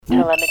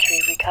Telemetry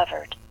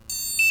recovered.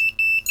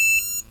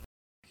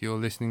 You're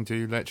listening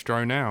to Let's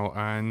Drone Out,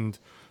 and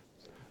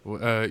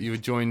you were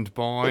joined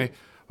by,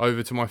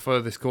 over to my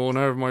furthest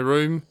corner of my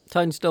room,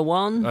 Tonestar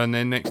 1. and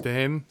then next to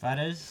him,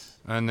 Fadders.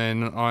 and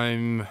then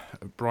I'm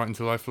Bright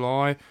Until I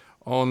Fly.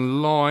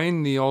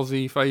 Online, the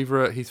Aussie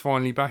favourite, he's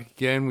finally back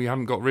again. We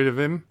haven't got rid of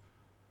him.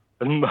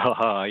 Yeah,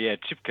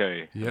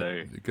 Chipko. Yep,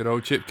 So, good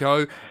old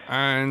Chipko.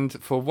 And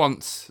for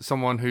once,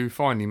 someone who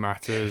finally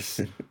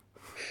matters.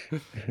 Do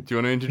you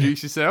want to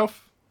introduce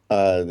yourself?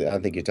 I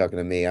think you're talking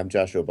to me. I'm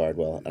Joshua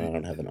Bardwell, and I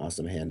don't have an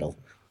awesome handle.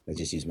 I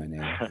just use my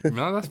name.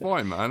 No, that's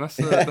fine, man. That's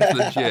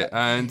legit.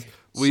 And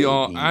we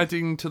are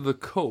adding to the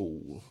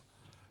call.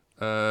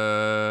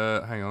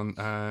 Hang on,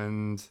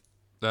 and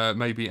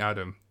maybe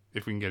Adam,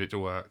 if we can get it to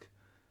work,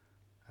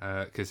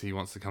 because he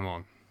wants to come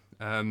on.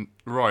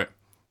 Right.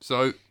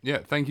 So yeah,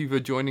 thank you for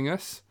joining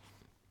us,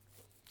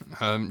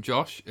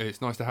 Josh. It's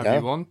nice to have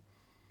you on.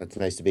 It's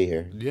nice to be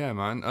here. Yeah,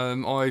 man.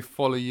 I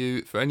follow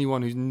you. For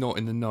anyone who's not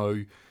in the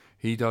know,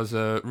 he does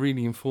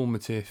really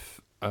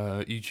informative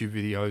YouTube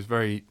videos,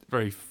 very,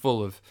 very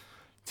full of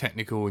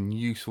technical and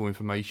useful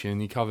information.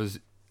 He covers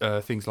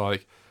things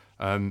like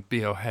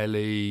BL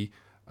Heli,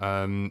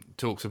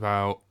 talks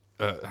about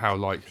how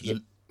like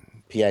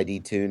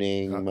PID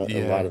tuning, a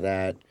lot of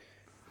that.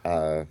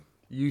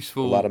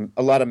 Useful.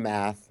 A lot of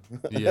math.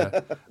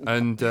 Yeah,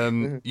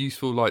 and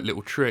useful like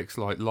little tricks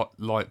like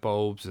light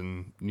bulbs,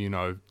 and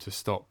to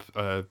stop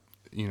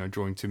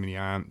drawing too many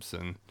amps,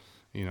 and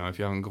if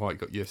you haven't quite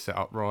got your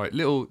setup right,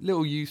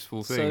 little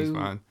useful things, So,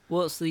 man.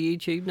 what's the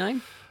YouTube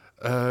name?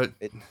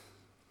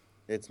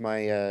 It's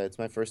my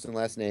first and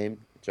last name,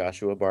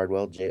 Joshua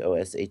Bardwell,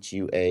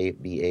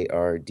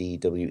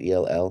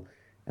 JOSHUABARDWELL,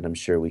 and I'm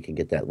sure we can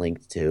get that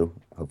linked too,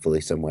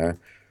 hopefully somewhere.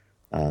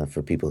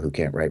 For people who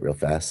can't write real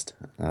fast.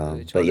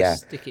 But yeah,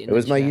 it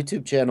was my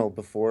YouTube channel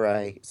before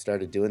I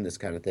started doing this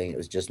kind of thing. It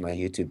was just my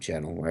YouTube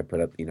channel where I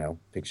put up,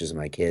 pictures of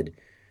my kid.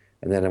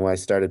 And then when I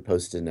started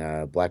posting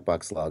black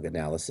box log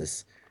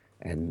analysis,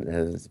 and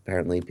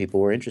apparently people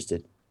were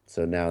interested.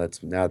 So now it's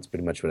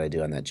pretty much what I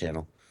do on that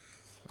channel.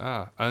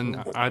 And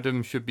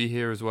Adam should be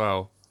here as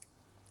well.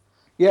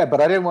 Yeah,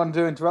 but I didn't want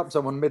to interrupt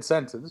someone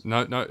mid-sentence.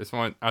 No, it's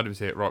fine. Adam's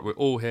here. Right, we're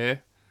all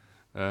here.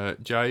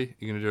 Jay,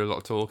 you're going to do a lot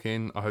of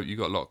talking. I hope you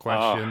got a lot of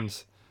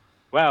questions.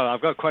 Well,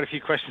 I've got quite a few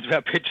questions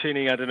about pitch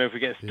tuning. I don't know if we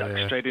get stuck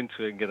straight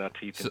into it and get our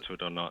teeth into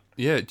it or not.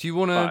 Yeah, do you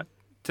want to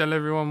tell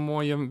everyone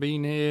why you haven't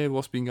been here,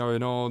 what's been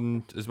going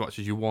on, as much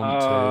as you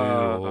want to,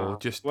 or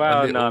just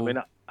well, a little... no, I mean,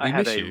 I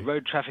had a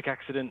road traffic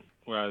accident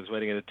where I was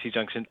waiting at a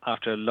T-junction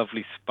after a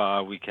lovely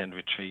spa weekend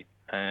retreat,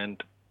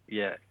 and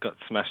got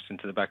smashed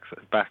into the back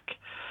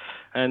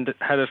and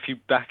had a few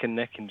back and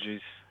neck injuries.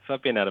 So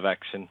I've been out of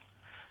action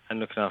and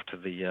looking after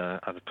the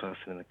other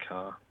person in the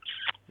car.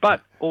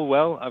 But all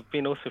well, I've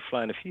been also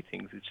flying a few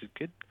things, which is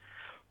good.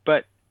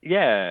 But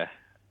yeah,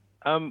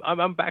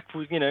 I'm back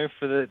for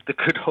the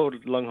good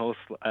old long haul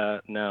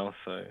now.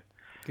 So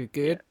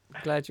Good.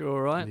 Yeah. Glad you're all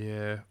right.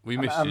 Yeah, we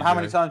missed you. How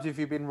many times have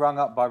you been rung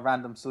up by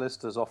random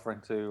solicitors offering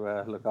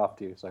to look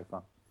after you so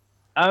far?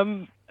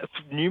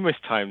 Numerous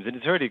times, and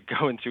it's already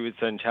going through its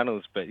own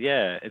channels. But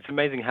yeah, it's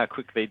amazing how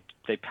quick they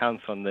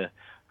pounce on the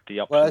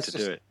option to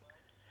do it.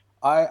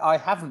 I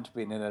haven't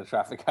been in a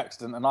traffic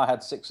accident, and I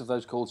had 6 of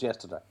those calls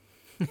yesterday.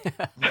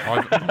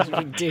 It's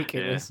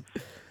ridiculous.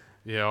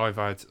 Yeah, I've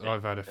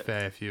had a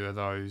fair few of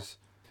those.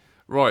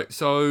 Right,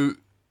 so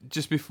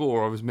just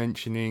before I was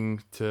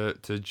mentioning to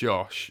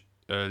Josh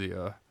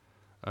earlier,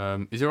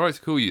 is it right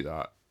to call you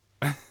that?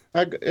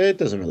 It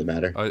doesn't really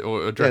matter.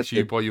 Or address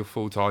you by your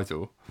full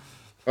title?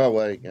 Oh,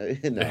 well, no,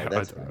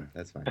 that's fine.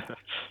 That's fine.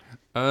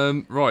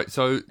 Right,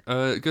 so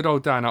good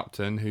old Dan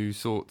Upton, who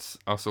sorts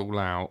us all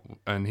out,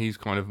 and he's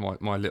kind of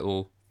my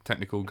little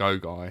technical go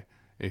guy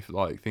if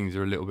like things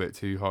are a little bit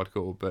too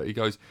hardcore. But he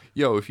goes,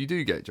 yo, if you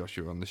do get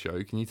Joshua on the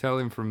show, can you tell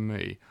him from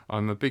me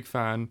I'm a big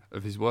fan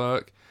of his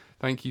work.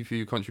 Thank you for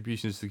your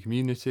contributions to the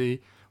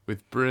community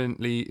with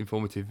brilliantly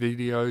informative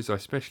videos. I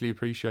especially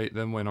appreciate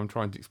them when I'm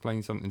trying to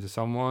explain something to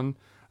someone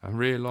and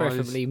realise...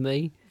 Preferably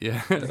me.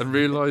 Yeah, and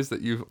realise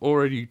that you've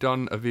already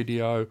done a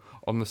video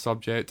on the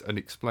subject and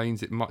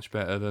explains it much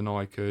better than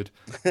I could.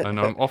 And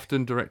I'm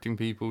often directing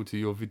people to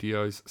your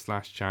videos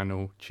 /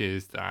 channel.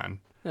 Cheers,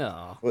 Dan.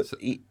 Oh. Well,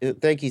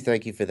 thank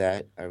you for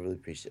that. I really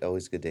appreciate it.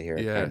 Always good to hear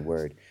a kind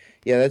word.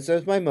 Yeah,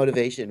 that's my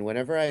motivation.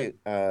 Whenever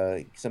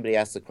somebody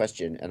asks a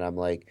question and I'm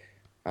like,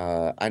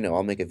 I know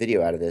I'll make a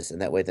video out of this, and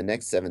that way the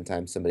next 7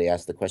 times somebody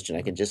asks the question,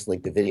 I can just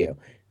link the video,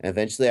 and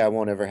eventually I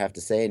won't ever have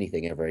to say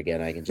anything ever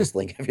again. I can just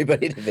link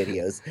everybody to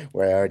videos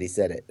where I already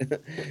said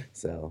it.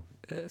 So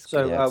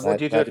what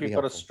do you do if you've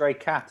got a stray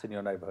cat in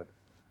your neighborhood?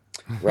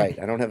 Right,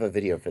 I don't have a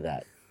video for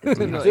that.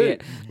 Not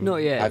yet.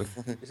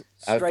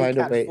 Stray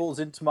cat falls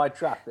into my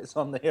trap. It's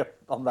on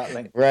that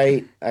link.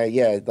 Right.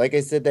 Yeah. Like I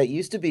said, that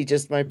used to be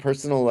just my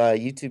personal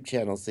YouTube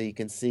channel, so you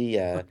can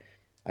see.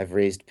 I've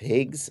raised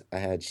pigs. I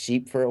had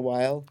sheep for a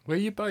while. Where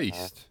are you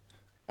based?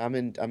 I'm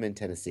in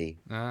Tennessee.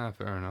 Ah,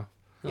 fair enough.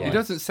 Yeah. He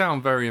doesn't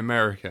sound very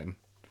American.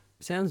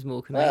 Sounds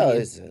more Canadian. Well,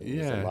 there's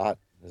a lot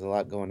There's a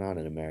lot going on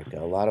in America.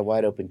 A lot of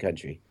wide open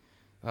country.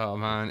 Oh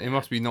man, it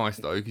must be nice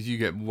though, because you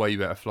get way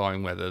better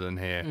flying weather than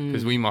here.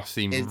 Because we must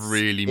seem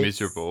really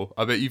miserable.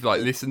 I bet you've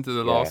listened to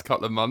the last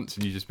couple of months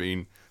and you've just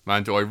been,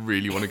 man, do I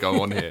really want to go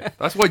on here?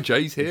 That's why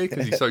Jay's here,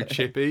 because he's so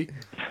chippy.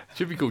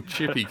 Should be called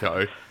Chippy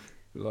Co.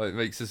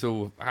 Makes us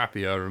all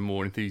happier and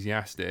more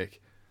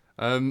enthusiastic.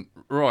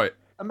 Right.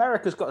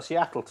 America's got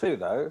Seattle too,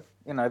 though.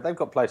 They've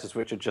got places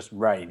which are just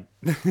rain.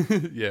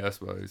 Yeah, I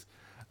suppose.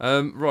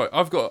 Right,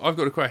 I've got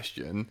a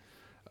question.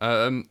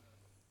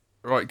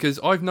 Right, because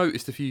I've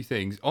noticed a few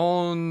things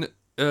on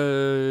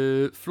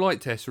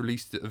Flight Test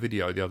released a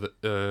video the other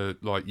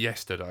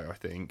yesterday, I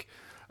think,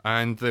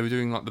 and they were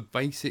doing the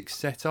basic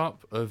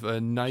setup of a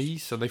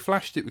Naze. So they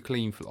flashed it with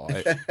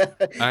CleanFlight,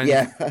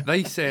 and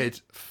they said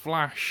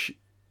flash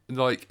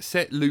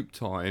set loop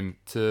time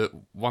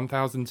to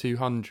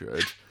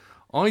 1,200.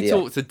 I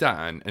talked to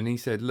Dan, and he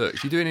said, "Look,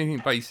 if you're doing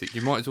anything basic,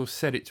 you might as well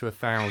set it to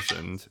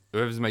 1,000.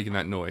 Whoever's making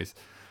that noise."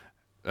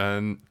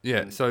 So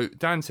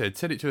Dan said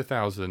set it to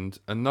 1,000,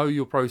 and though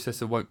your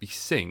processor won't be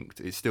synced,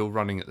 it's still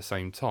running at the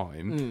same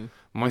time.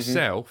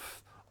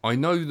 Myself, I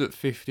know that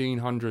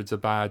 1,500's a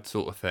bad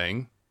sort of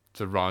thing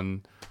to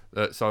run,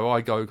 so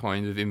I go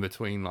kind of in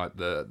between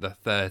the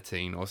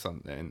 13 or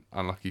something.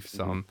 Unlucky for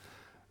some.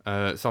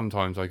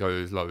 Sometimes I go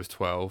as low as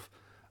 12.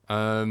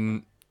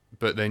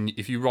 But then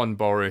if you run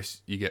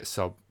Boris, you get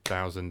sub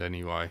 1,000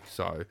 anyway.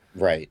 So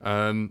right.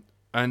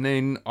 And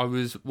then I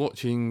was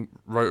watching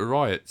Rotor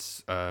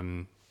Riot's a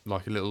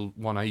little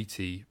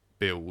 180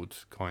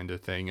 build kind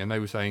of thing, and they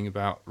were saying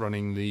about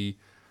running you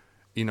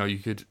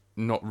could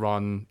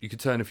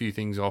turn a few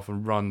things off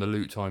and run the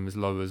loop time as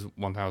low as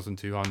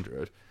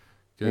 1,200.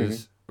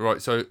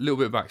 Right, so a little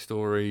bit of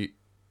backstory.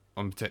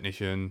 I'm a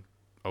technician.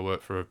 I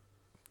work for a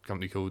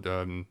company called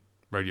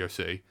Radio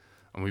C,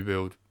 and we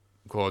build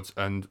quads,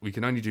 and we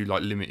can only do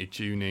limited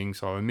tuning.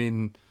 So I'm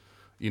in,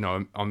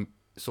 I'm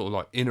sort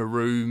of in a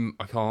room.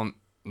 I can't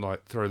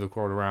throw the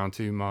quad around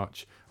too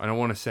much, and I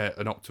want to set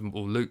an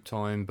optimal loop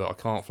time, but I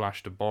can't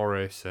flash to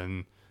Boris,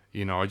 and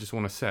I just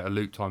want to set a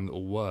loop time that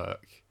will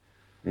work.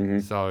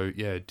 So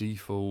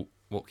default,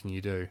 what can you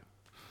do?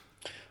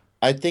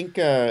 I think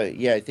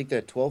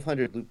that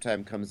 1,200 loop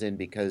time comes in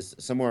because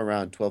somewhere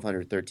around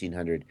 1,200,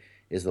 1,300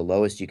 is the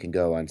lowest you can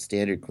go on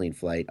standard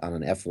CleanFlight on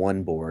an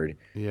F1 board,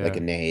 like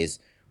a Naze,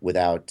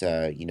 without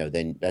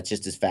then that's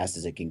just as fast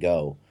as it can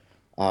go.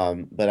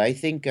 But I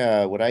think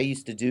what I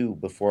used to do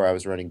before I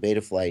was running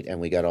Betaflight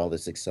and we got all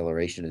this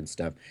acceleration and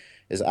stuff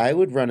is I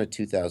would run a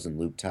 2,000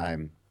 loop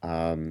time.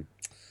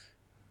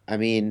 I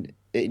mean,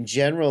 in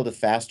general, the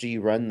faster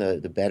you run,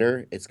 the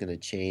better. It's going to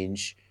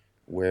change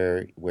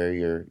where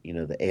your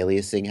the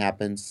aliasing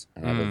happens.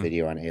 I have a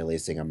video on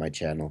aliasing on my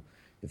channel.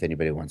 If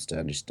anybody wants to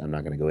understand, I'm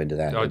not going to go into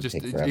that. Just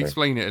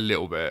explain it a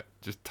little bit.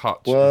 Just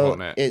touch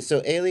on it.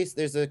 So alias,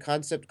 there's a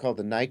concept called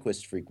the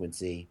Nyquist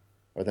frequency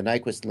or the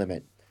Nyquist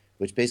limit,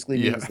 which basically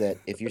means that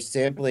if you're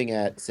sampling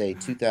at, say,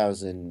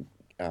 2,000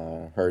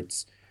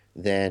 hertz,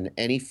 then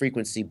any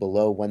frequency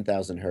below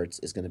 1,000 hertz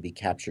is going to be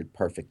captured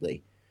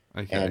perfectly.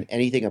 Okay. And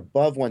anything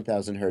above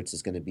 1,000 hertz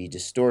is going to be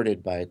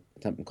distorted by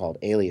something called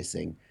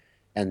aliasing.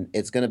 And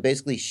it's going to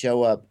basically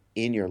show up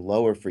in your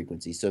lower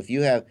frequency. So if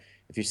you're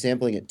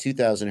sampling at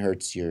 2,000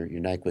 hertz, your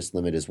Nyquist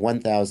limit is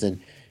 1,000.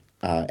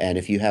 And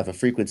if you have a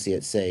frequency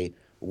at, say,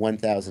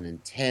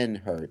 1,010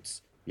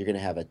 hertz, you're going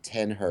to have a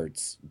 10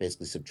 hertz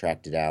basically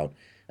subtracted out.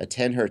 A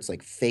 10 hertz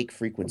fake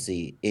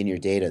frequency in your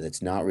data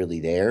that's not really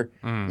there,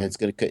 and it's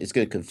going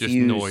to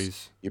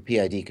confuse your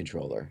PID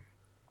controller.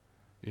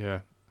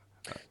 Yeah.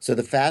 So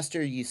the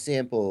faster you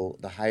sample,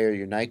 the higher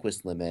your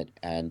Nyquist limit,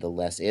 and the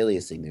less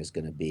aliasing there's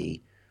going to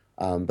be.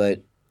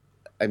 But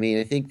I mean,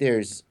 I think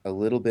there's a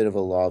little bit of a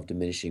law of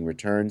diminishing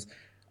returns,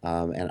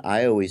 and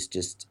I always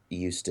just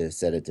used to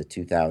set it to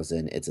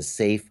 2,000. It's a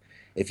safe.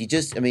 If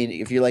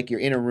you're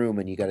in a room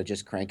and you got to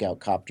just crank out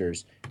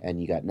copters and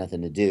you got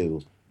nothing to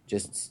do,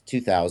 just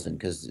 2,000,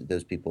 because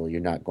those people, you're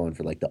not going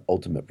for the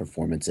ultimate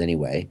performance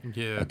anyway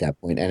at that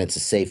point, and it's a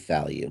safe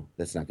value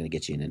that's not going to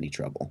get you in any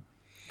trouble.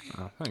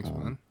 Oh, thanks,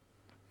 man.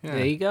 Yeah.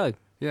 There you go.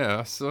 Yeah,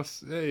 that's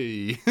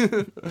hey.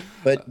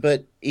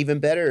 but even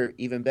better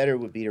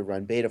would be to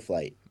run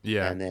Betaflight.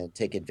 Yeah. And then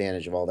take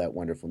advantage of all that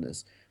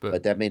wonderfulness.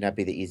 But that may not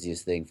be the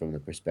easiest thing from the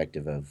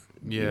perspective of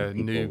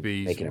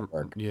newbies making it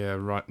work. Yeah,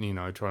 right.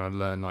 Trying to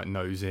learn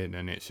nose in,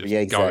 and it's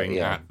just going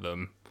at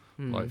them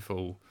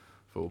full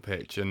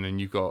pitch, and then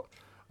you've got.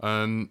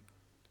 Have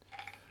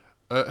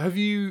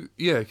you?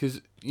 Yeah,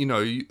 because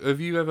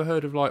have you ever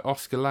heard of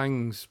Oscar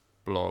Lang's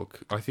blog?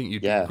 I think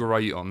you'd be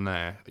great on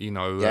there.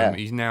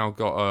 He's now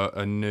got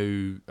a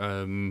new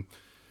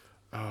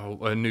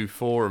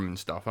forum and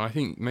stuff, and I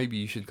think maybe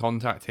you should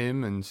contact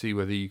him and see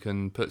whether you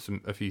can put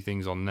a few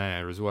things on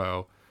there as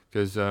well,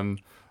 because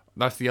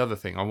that's the other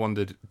thing. I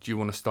wondered, do you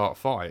want to start a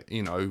fight?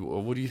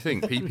 What do you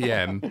think?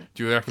 PPM?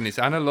 Do you reckon it's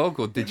analog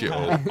or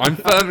digital? I'm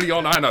firmly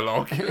on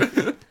analog.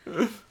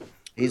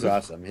 He's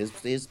awesome.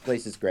 His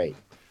place is great.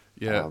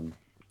 Yeah.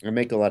 I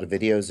make a lot of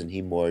videos, and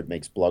he more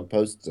makes blog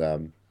posts.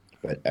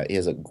 But he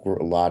has a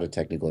lot of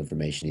technical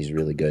information. He's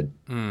really good.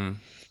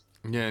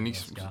 Yeah, and he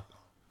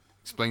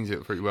explains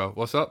it pretty well.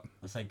 What's up?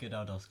 I say good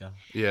old Oscar.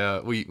 Yeah,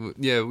 we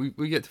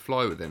get to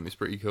fly with him. It's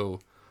pretty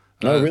cool.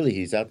 Oh, really?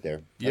 He's out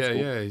there. That's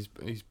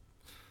cool.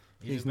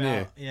 He's about,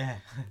 near. Yeah,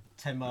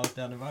 10 miles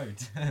down the road.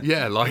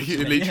 Yeah, like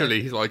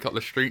literally, he's like a couple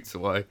of streets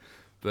away.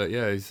 But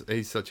yeah,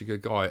 he's such a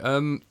good guy.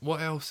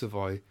 What else have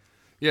I?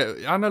 Yeah,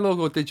 analog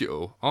or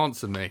digital?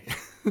 Answer me.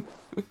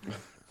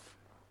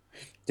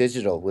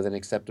 Digital with an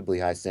acceptably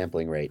high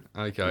sampling rate.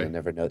 Okay. You'll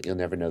never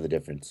know the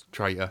difference.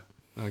 Traitor.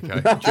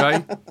 Okay.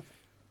 Jay.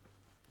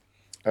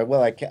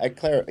 Well, I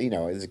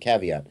as a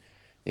caveat,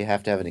 you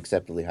have to have an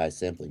acceptably high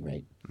sampling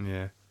rate.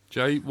 Yeah.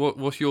 Jay,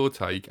 what's your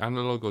take?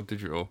 Analog or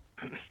digital?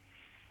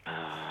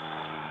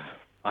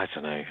 I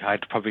don't know.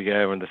 I'd probably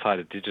go on the side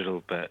of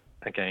digital, but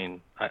again,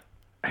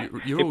 it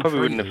probably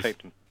wouldn't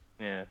affect me.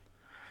 Yeah.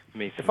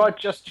 Me. If I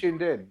just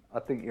tuned in, I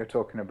think you're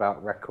talking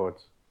about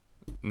records.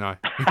 No.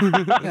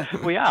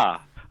 We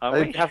are. I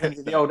think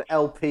having the old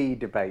LP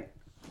debate.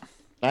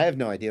 I have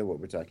no idea what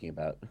we're talking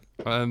about.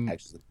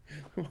 Actually.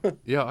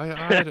 Yeah, I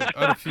had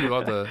a few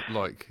other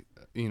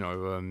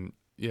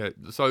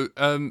So,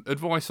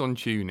 advice on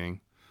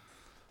tuning.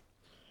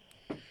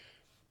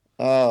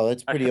 Oh,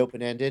 that's pretty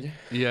open-ended.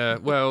 Yeah,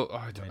 well,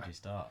 Where do you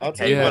start?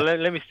 Okay, well,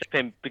 let me step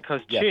in,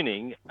 because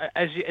tuning,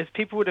 as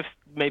people would have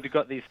maybe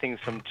got these things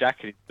from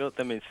Jack, who built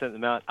them and sent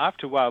them out,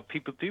 after a while,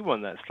 people do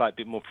want that slight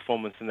bit more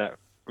performance and that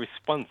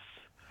response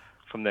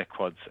from their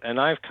quads. And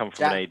I've come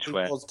from an age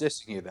where... Jack was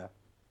dissing you there.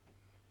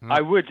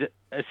 I would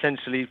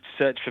essentially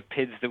search for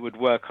PIDs that would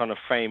work on a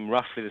frame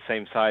roughly the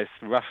same size,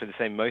 roughly the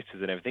same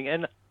motors and everything.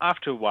 And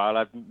after a while,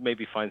 I'd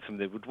maybe find some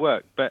that would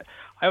work. But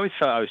I always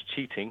felt I was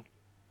cheating,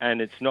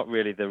 and it's not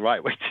really the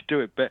right way to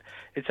do it. But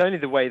it's only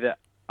the way that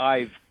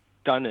I've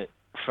done it,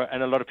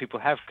 and a lot of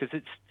people have, because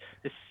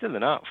it's still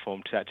an art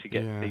form to actually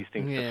get these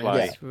things to fly.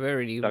 Yeah, it's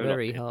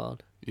very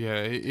hard.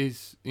 Yeah, it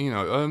is.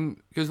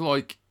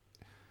 Because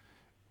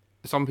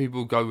some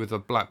people go with a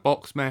black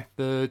box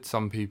method.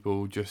 Some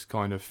people just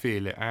kind of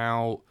feel it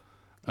out.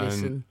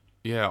 Listen.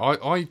 Yeah,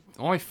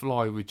 I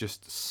fly with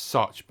just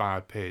such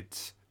bad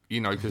PIDs.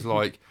 Because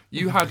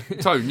you've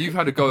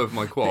had a go of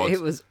my quads.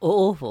 It was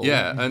awful.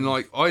 Yeah, and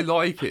I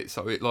like it,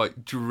 so it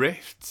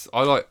drifts.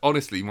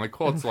 Honestly, my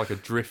quad's like a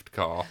drift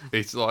car.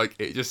 It's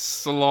it just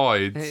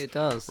slides. It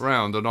does.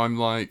 Round, and I'm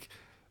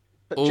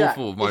But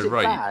awful. Jack, My is it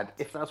rate. bad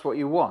if that's what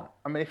you want?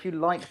 I mean, if you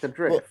like the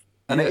drift, Well,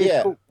 and it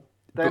is cool,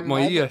 then But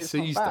my maybe it's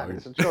not ESCs bad, don't.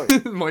 it's a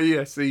choice. My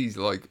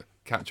ESCs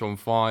catch on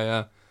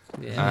fire.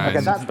 Yeah.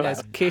 And,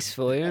 That's Kiss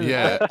for you. Isn't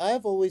yeah. It?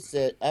 I've always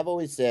said,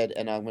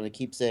 and I'm going to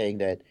keep saying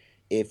that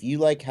if you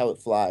like how it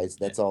flies,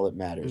 that's all that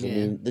matters. Yeah. I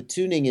mean, the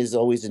tuning is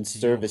always in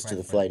service to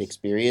the flight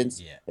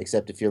experience,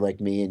 except if you're like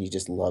me and you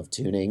just love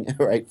tuning,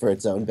 right, for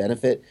its own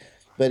benefit.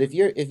 But if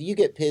you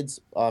get PIDs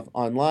off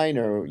online,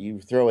 or you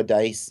throw a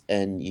dice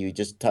and you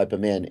just type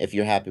them in, if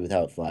you're happy with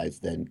how it flies,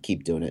 then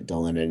keep doing it.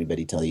 Don't let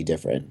anybody tell you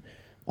different.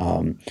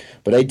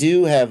 But I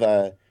do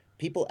have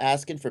people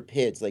asking for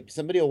PIDs. Like,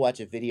 somebody will watch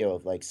a video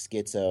of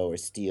Schizo or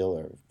Steel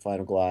or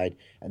Final Glide,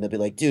 and they'll be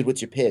like, "Dude,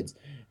 what's your PIDs?"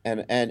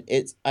 And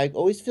I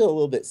always feel a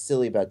little bit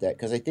silly about that,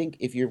 because I think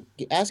if you're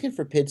asking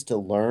for PIDs to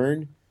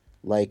learn,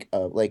 like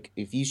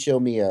if you show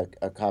me a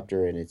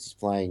copter and it's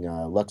flying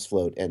Lux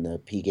Float and the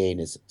P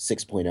gain is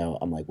 6.0,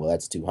 I'm like, well,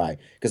 that's too high,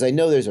 because I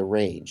know there's a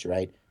range,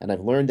 right? And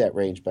I've learned that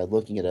range by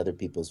looking at other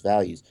people's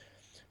values.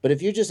 But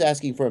if you're just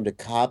asking for them to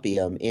copy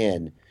them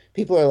in,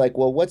 people are like,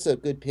 well, what's a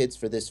good PIDs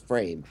for this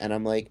frame? And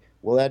I'm like,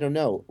 well, I don't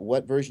know.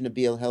 What version of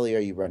BL Heli are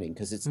you running?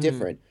 Because it's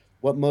different.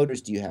 What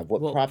motors do you have?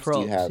 What props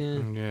do you have?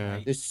 Yeah.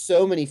 There's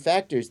so many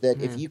factors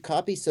that if you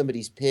copy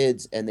somebody's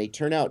PIDs and they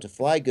turn out to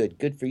fly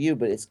good for you,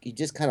 but you're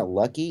just kind of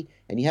lucky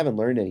and you haven't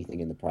learned anything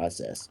in the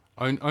process.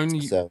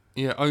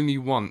 Only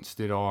once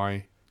did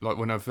I,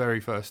 when I very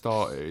first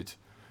started,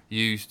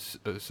 used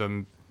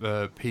some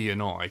P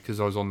and I, because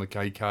I was on the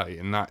KK,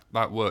 and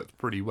that worked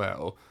pretty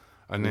well.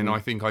 And then I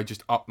think I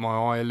just upped my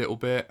eye a little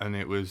bit, and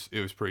it was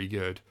pretty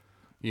good.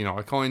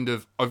 I've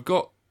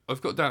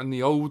got down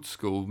the old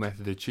school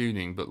method of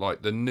tuning,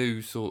 but the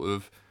new sort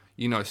of,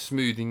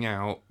 smoothing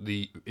out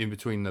the in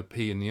between the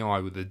P and the I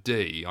with the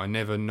D, I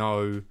never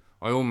know.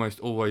 I almost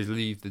always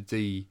leave the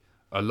D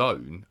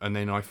alone, and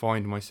then I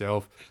find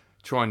myself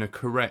trying to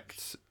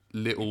correct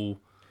little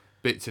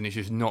bits, and it's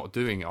just not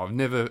doing it. I've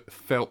never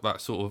felt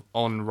that sort of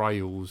on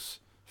rails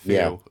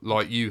feel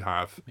like you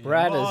have.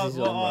 Brad is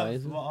on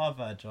rails. What I've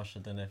heard, Josh, I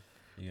don't know if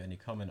you got any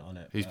comment on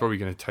it. He's probably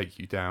going to take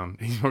you down.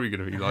 He's probably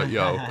going to be like,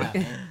 yo,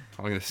 I'm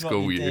going to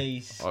school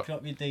you.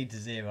 Drop your D to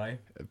 0.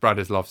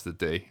 Brad loves the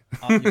D.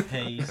 Up your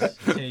P's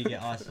until you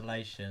get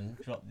isolation.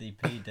 Drop the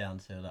P down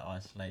till the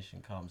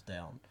isolation calms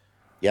down.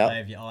 Yeah.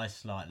 Save your I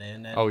slightly,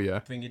 and then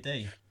bring your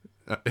D.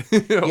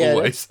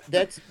 Always.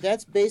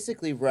 That's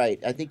basically right.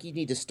 I think you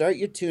need to start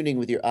your tuning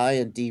with your I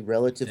and D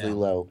relatively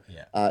low,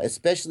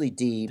 especially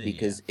D,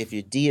 because if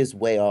your D is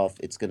way off,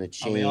 it's going to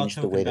change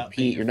the way the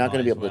P. You're not going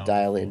to be able to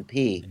dial in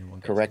P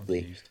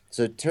correctly.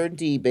 So turn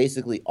D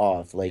basically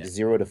off,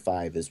 0 to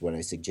 5 is what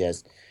I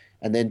suggest.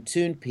 and then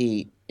tune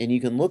P, and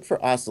you can look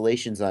for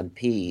oscillations on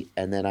P,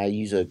 and then I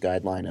use a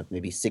guideline of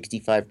maybe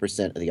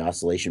 65% of the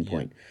oscillation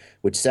point,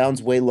 which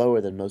sounds way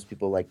lower than most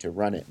people like to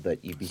run it,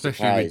 but you'd be especially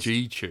surprised. with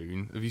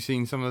G-Tune. Have you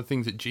seen some of the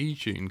things that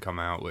G-Tune come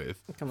out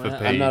with for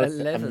P? I'm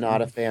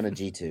not a fan of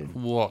G-Tune.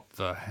 What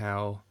the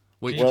hell?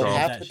 Well,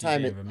 half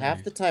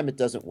the time it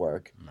doesn't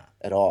work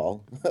at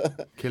all.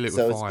 Kill it with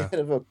so fire. It's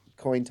kind of a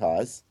coin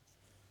toss.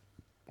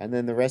 And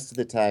then the rest of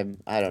the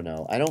time, I don't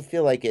know. I don't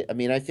feel like it. I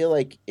mean, I feel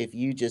like if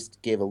you just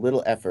gave a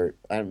little effort,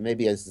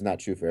 maybe this is not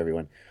true for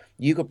everyone,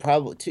 you could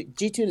probably,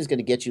 G-Tune is going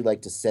to get you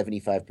like to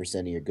 75%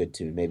 of your good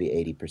tune, maybe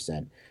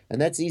 80%. And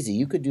that's easy.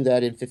 You could do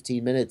that in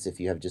 15 minutes if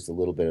you have just a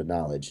little bit of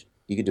knowledge.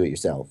 You could do it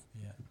yourself,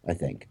 I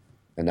think,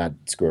 and not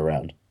screw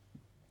around.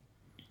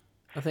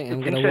 I think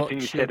I'm going to watch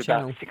you said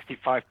about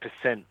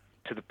 65%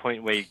 to the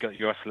point where you got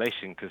your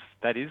oscillation, because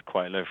that is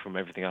quite low from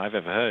everything I've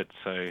ever heard.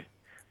 So...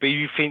 But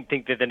you think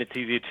that then it's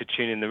easier to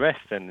tune in the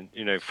rest than,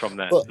 from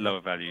that lower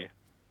value?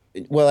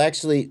 Well,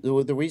 actually,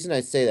 the reason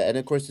I say that, and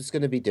of course it's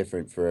going to be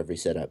different for every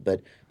setup,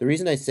 but the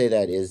reason I say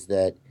that is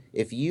that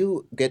if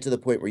you get to the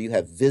point where you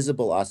have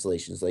visible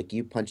oscillations, like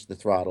you punch the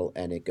throttle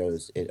and it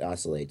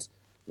oscillates,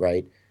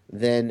 right?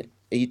 Then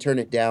you turn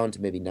it down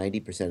to maybe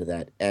 90% of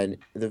that, and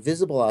the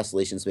visible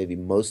oscillations may be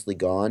mostly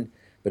gone,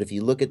 but if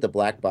you look at the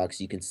black box,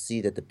 you can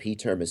see that the P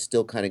term is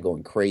still kind of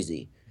going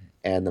crazy,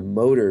 and the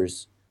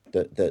motors...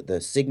 The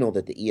signal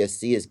that the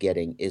ESC is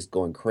getting is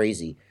going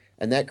crazy,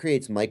 and that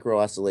creates micro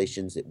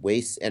oscillations. It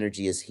wastes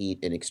energy as heat.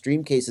 In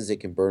extreme cases, it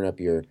can burn up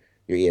your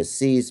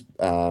ESCs,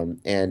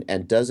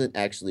 and doesn't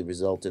actually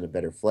result in a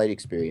better flight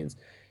experience.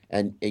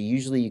 And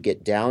usually you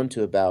get down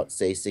to about,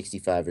 say,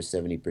 65 or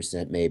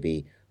 70%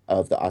 maybe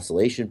of the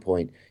oscillation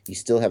point. You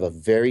still have a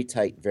very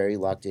tight, very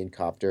locked in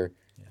copter,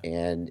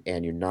 and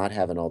you're not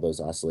having all those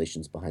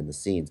oscillations behind the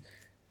scenes.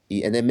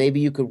 And then maybe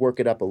you could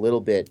work it up a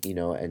little bit,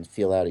 and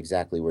feel out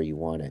exactly where you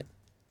want it.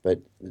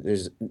 But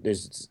there's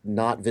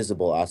not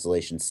visible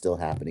oscillations still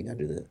happening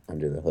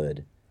under the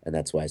hood, and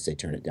that's why I say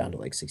turn it down to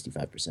like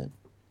 65%.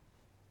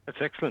 That's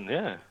excellent.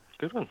 Yeah,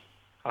 good one.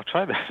 I'll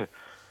try that.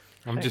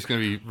 I'm just going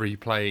to be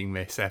replaying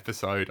this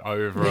episode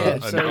over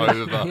and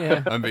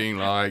over and being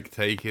like,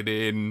 take it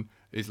in.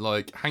 It's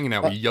like hanging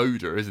out with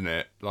Yoda, isn't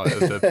it? Like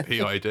the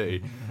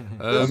PID.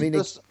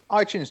 Does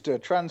iTunes do a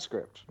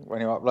transcript when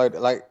you upload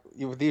it? Like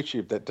with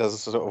YouTube, that does a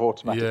sort of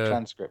automatic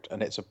transcript,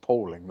 and it's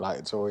appalling. Like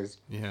it's always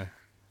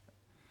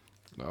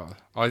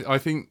I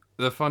think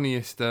the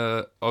funniest.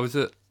 I was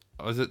at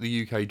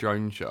the UK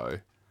drone show,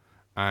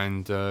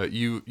 and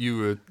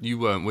you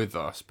weren't with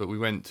us, but we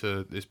went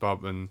to this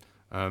pub, and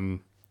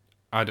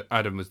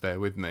Adam was there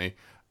with me.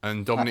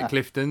 And Dominic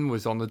Clifton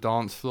was on the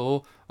dance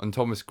floor, and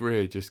Thomas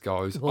Greer just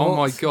goes, What? "Oh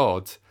my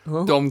God,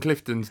 Dom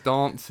Clifton's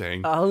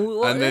dancing!"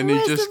 Oh, and then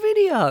where's the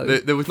video?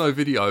 There was no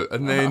video,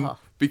 and then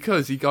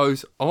because he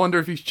goes, "I wonder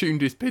if he's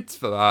tuned his pits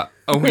for that,"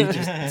 and we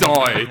just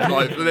died.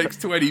 Like for the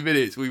next 20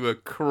 minutes, we were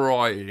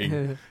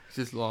crying. It's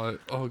just like,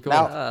 oh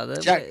God.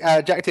 Now,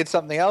 Jack did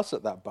something else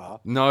at that bar.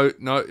 No,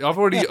 I've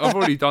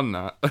already done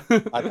that.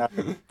 I know,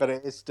 but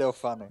it is still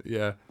funny.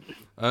 Yeah.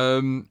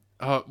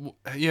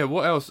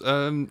 What else?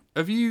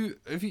 Have you,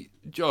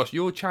 Josh?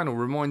 Your channel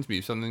reminds me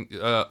of something.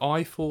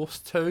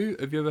 iForce 2.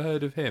 Have you ever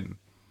heard of him?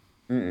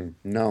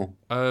 No.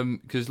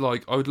 Because I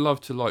would love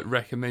to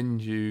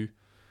recommend you.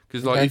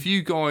 Because if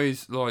you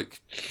guys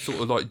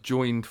sort of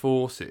joined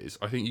forces,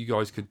 I think you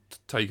guys could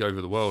take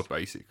over the world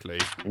basically.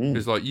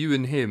 Because you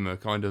and him are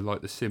kind of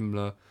the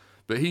similar,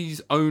 but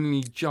he's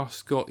only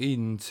just got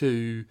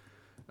into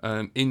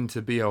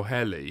BL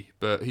Heli,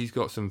 but he's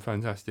got some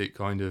fantastic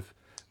kind of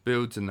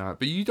builds and that,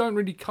 but you don't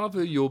really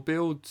cover your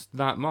builds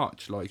that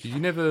much. I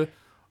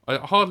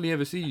hardly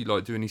ever see you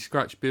do any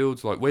scratch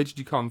builds. Where did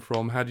you come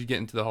from? How did you get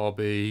into the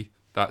hobby?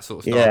 That sort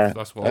of stuff. Yeah,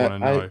 that's what I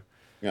want to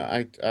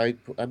know.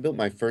 I built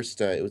my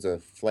first. It was a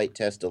flight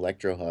test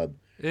electro hub.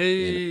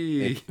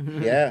 Hey.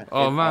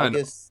 Oh man,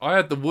 August. I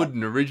had the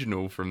wooden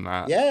original from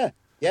that.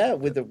 Yeah,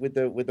 with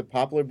the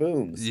poplar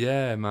booms.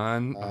 Yeah,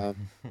 man. Oh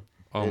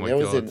my God. That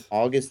was in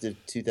August of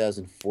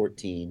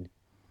 2014.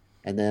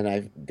 And then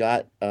I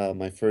got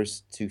my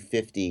first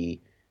 250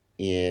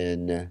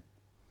 in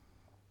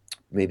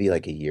maybe a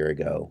year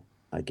ago,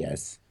 I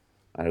guess.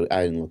 I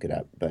didn't look it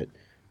up, but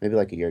maybe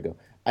a year ago.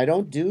 I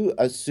don't do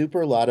a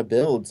super lot of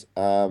builds.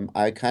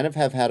 I kind of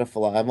have had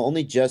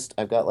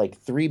I've got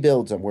 3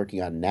 builds I'm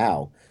working on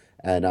now,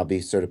 and I'll be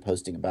sort of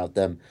posting about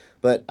them.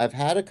 But I've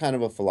had a kind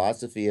of a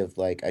philosophy of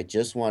I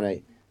just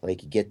want to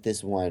get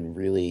this one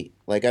really,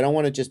 I don't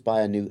want to just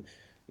buy a new...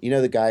 You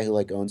know the guy who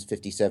owns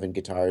 57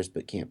 guitars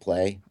but can't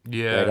play?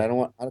 Yeah.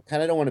 Right? I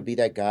kind of don't want to be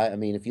that guy. I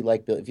mean, if you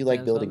like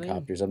building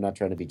copters, I'm not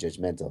trying to be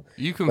judgmental.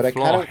 You can fly. But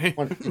I kind of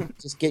want to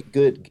just get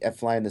good at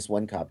flying this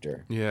one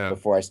copter. Yeah.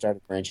 Before I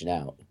started branching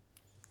out.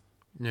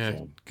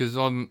 Yeah, because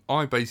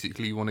I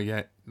basically want to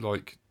get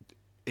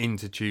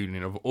into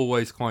tuning. I've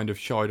always kind of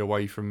shied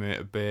away from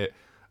it a bit,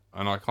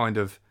 and I kind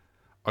of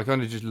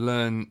just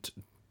learned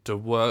to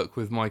work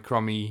with my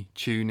crummy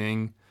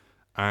tuning.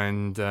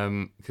 And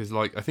because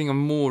I think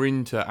I'm more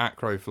into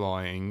acro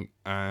flying,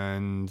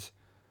 and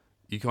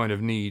you kind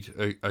of need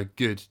a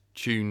good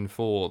tune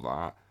for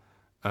that.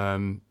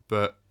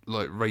 But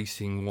like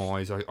racing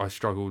wise, I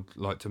struggled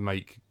like to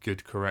make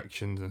good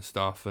corrections and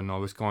stuff, and I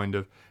was kind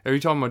of every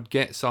time I'd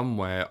get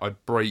somewhere,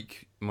 I'd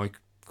break my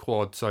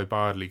quad so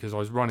badly because I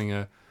was running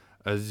a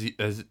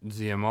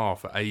ZMR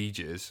for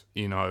ages,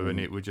 and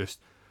it would just,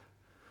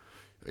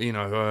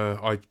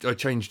 I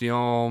changed the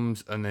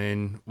arms, and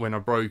then when I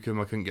broke them,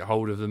 I couldn't get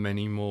hold of them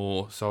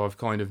anymore. So I've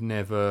kind of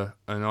never,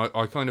 and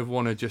I kind of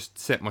want to just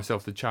set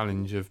myself the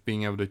challenge of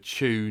being able to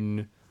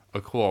tune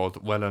a quad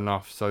well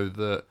enough so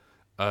that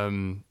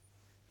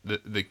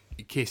the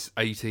KISS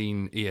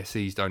 18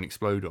 ESCs don't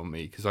explode on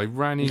me, because I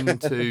ran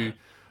into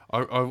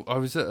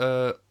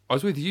I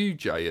was with you,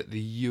 Jay, at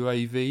the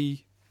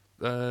UAV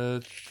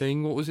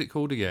thing. What was it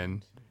called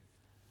again?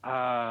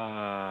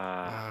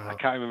 I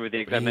can't remember the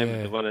exact name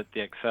of the one at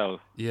the Excel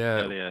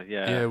earlier.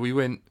 Yeah, we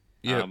went.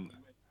 Yeah,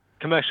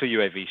 commercial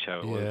UAV show.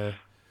 It was.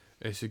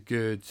 It's a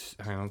good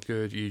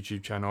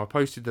YouTube channel. I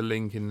posted the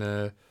link in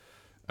the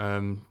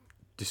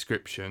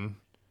description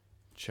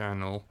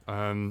channel.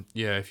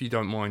 If you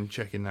don't mind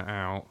checking that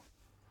out,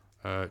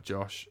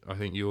 Josh, I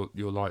think you'll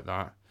like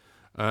that.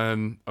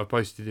 I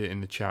posted it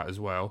in the chat as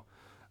well.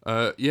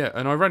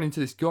 And I ran into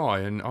this guy,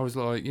 and I was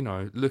like,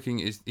 looking,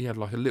 he had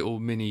like a little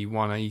mini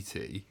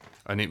 180,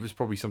 and it was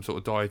probably some sort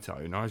of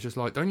diatone. I was just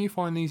like, don't you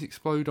find these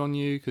explode on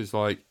you? Because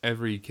like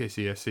every KISS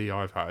ESC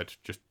I've had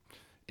just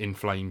in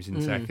flames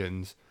in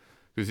seconds,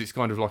 because it's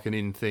kind of like an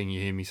in thing. You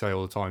hear me say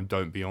all the time,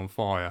 don't be on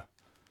fire,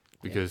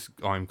 because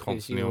I'm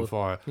constantly on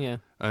fire. Yeah.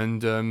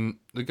 And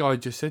the guy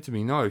just said to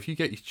me, no, if you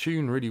get your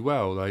tune really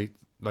well,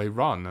 they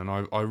run, and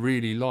I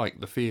really like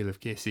the feel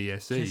of KISS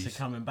ESCs. KISS are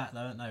coming back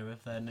though, aren't they,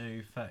 with their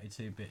new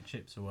 32-bit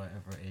chips or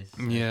whatever it is.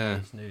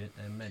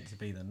 They're meant to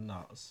be the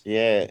nuts.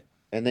 Yeah,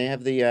 and they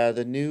have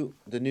the new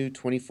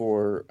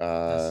 24.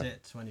 That's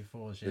it,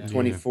 24s. Yeah. The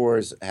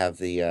 24s have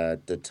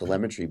the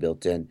telemetry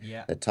built in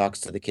that talks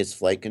to the KISS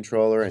flight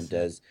controller and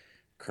does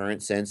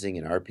current sensing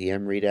and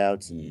RPM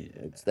readouts, and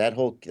it's that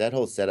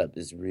whole setup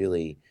is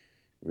really,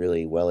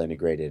 really well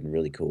integrated and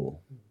really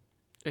cool.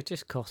 It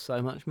just costs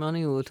so much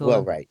money all the time.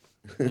 Well, right.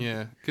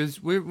 Yeah,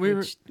 because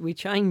we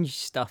change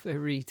stuff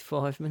every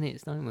 5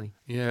 minutes, don't we?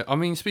 Yeah, I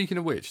mean, speaking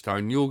of which,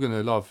 Tone, you're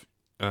gonna love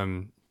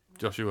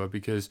Joshua,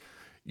 because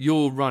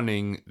you're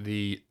running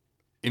the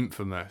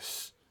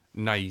infamous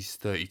Naze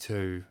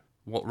 32.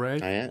 What Rev?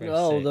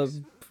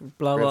 The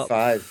blow Rev up,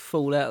 5.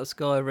 fall out of the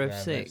sky, Rev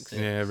 6.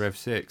 Yeah, Rev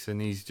 6,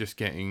 and he's just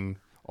getting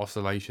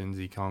oscillations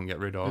he can't get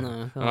rid of.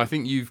 No, and I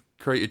think you've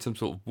created some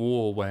sort of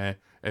war where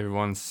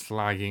everyone's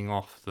slagging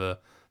off the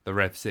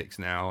Rev 6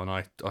 now, and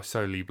I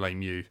solely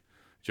blame you,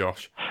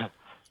 Josh.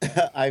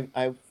 I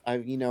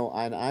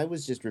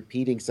was just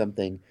repeating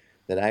something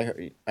that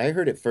I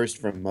heard it first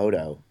from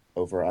Moto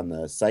over on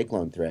the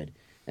Cyclone thread,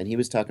 and he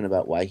was talking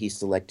about why he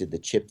selected the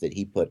chip that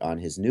he put on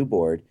his new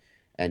board,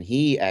 and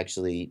he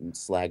actually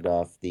slagged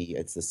off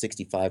it's the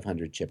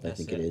 6500 chip, I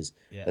think it is.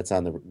 Yeah. That's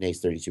on the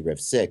Naze 32 Rev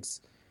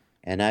 6,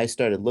 and I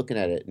started looking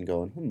at it and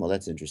going, well,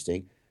 that's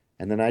interesting.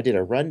 And then I did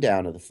a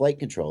rundown of the flight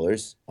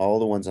controllers, all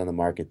the ones on the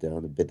market,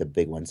 though, the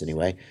big ones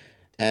anyway.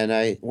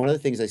 And one of the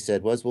things I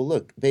said was, well,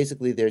 look,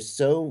 basically there's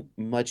so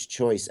much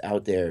choice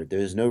out there.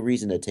 There's no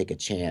reason to take a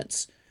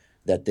chance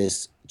that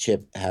this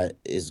chip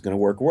is going to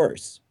work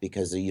worse,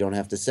 because you don't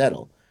have to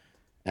settle.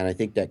 And I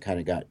think that kind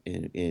of got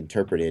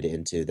interpreted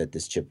into that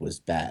this chip was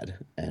bad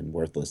and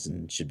worthless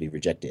and should be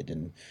rejected.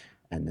 And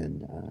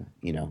then,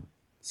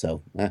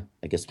 so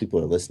I guess people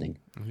are listening.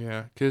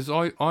 Yeah, because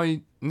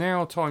I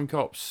now Time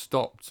Cop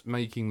stopped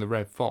making the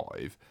Rev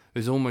 5.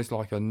 There's almost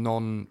like a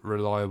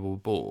non-reliable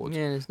board.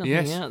 Yeah, there's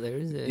nothing out there,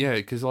 is there? Yeah,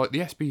 because like the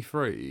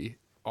SB3,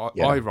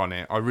 I run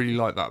it. I really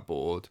like that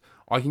board.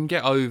 I can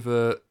get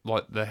over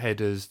like the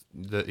headers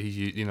that he's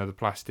used, the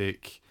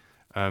plastic.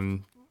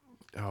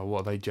 What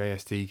are they,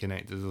 JST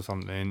connectors or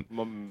something?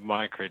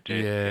 Micro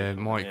JST. Yeah,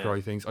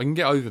 micro things. I can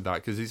get over that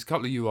because it's a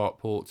couple of UART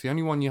ports. The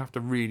only one you have to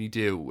really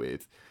deal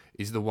with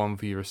is the one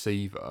for your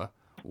receiver,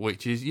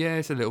 which is,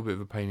 it's a little bit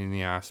of a pain in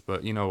the ass,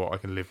 but you know what, I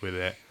can live with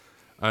it.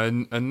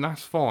 And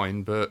that's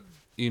fine, but,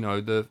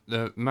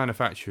 the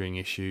manufacturing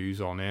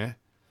issues on it,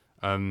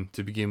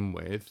 to begin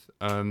with,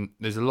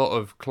 there's a lot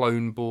of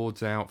clone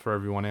boards out for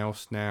everyone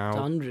else now.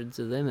 Hundreds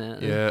of them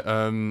out there.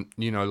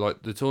 Yeah,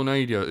 like the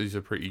Tornado is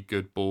a pretty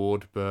good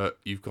board, but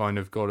you've kind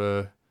of got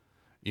to,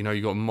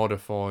 you've got to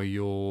modify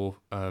your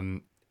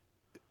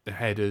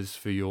headers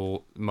for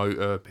your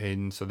motor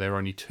pin, so they're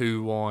only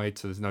 2 wide,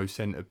 so there's no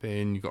center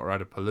pin. You've got to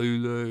add a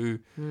Pololu.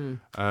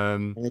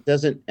 And it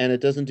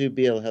doesn't do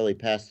BL Heli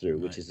pass through,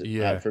 which is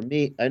for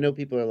me. I know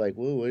people are like,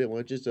 "Whoa, why don't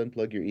you just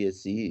unplug your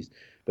ESCs?"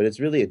 But it's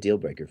really a deal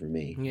breaker for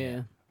me.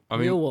 Yeah,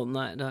 we all want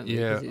that, don't we?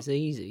 Because it's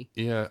easy.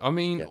 Yeah, I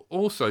mean,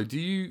 also, do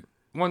you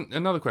want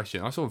another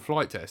question? I saw in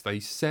Flight Test they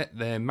set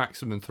their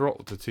maximum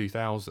throttle to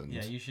 2,000.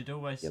 Yeah, you should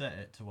always set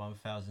it to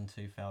 1,000,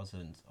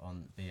 2,000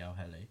 on BL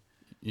Heli.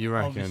 You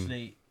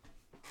reckon?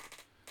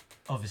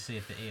 Obviously,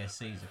 if the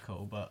ESCs are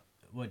cool, but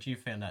what do you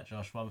think that,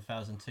 Josh?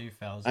 1,000,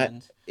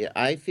 2,000?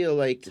 I feel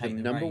like the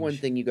number one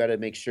thing you got to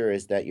make sure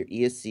is that your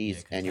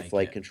ESCs and your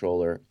flight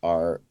controller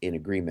are in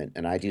agreement.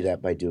 And I do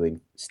that by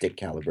doing stick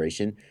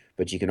calibration,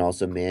 but you can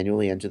also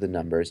manually enter the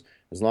numbers.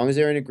 As long as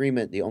they're in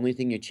agreement, the only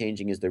thing you're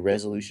changing is the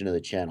resolution of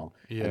the channel.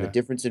 Yeah. And the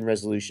difference in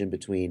resolution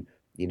between,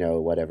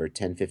 whatever,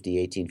 1050,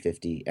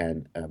 1850,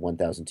 and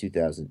 1000,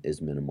 2000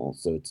 is minimal.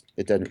 So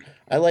it doesn't,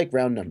 I like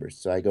round numbers.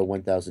 So I go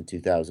 1000,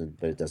 2000,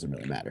 but it doesn't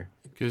really matter.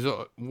 Because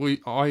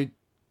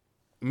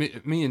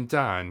me and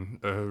Dan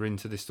are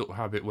into this sort of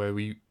habit where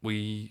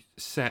we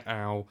set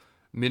our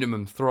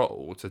minimum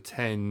throttle to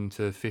 10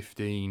 to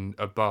 15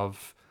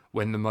 above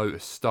when the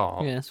motors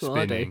start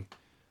spinning.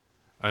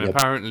 And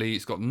apparently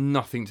it's got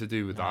nothing to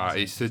do with that.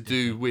 It's to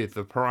do with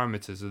the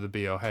parameters of the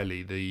BL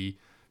Heli,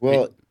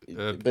 but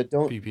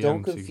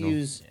don't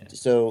confuse.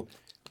 So,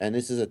 and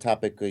this is a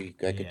topic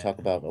I could talk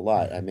about a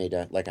lot. I made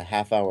a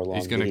half-hour long.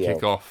 He's going to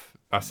kick off.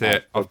 That's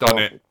it. I've done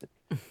it.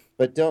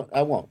 But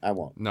I won't.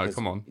 No,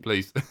 come on,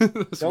 please.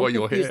 That's why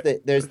you're here.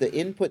 There's the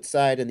input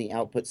side and the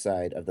output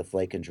side of the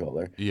flight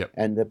controller. Yep.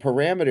 And the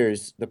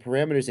parameters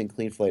in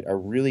CleanFlight are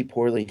really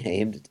poorly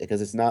named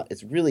because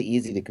it's really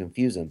easy to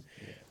confuse them.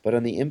 Yeah. But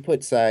on the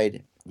input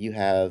side, you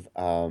have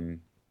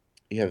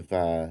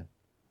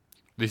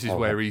This is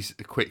where he's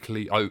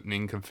quickly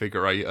opening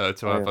configurator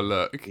to have a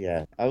look.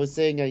 Yeah. I was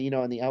saying,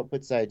 on the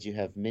output side, you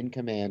have min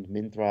command,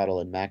 min throttle,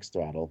 and max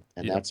throttle,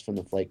 and that's from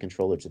the flight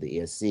controller to the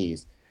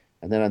ESCs.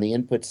 And then on the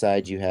input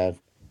side, you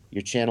have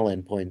your channel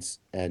endpoints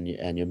and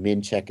your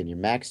min check and your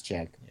max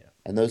check. Yeah.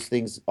 And those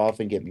things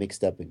often get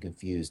mixed up and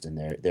confused, and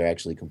they're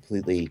actually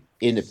completely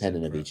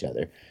independent of each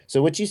other.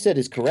 So what you said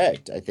is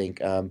correct, I think.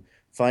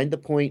 Find the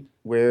point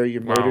where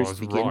your motors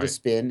begin to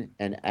spin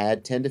and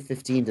add 10 to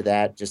 15 to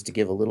that just to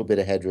give a little bit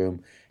of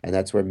headroom, and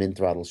that's where min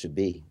throttle should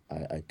be.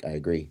 I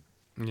agree.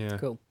 Yeah.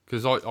 Cool.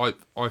 Because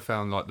I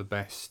found like the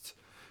best,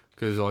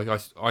 because like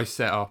I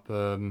set up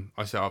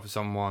for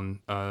someone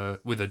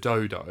with a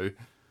Dodo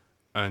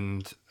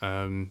and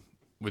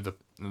with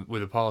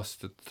a pass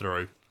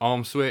through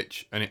arm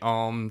switch, and it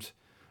armed,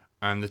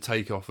 and the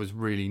takeoff was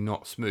really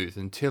not smooth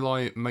until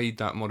I made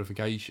that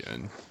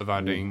modification of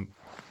adding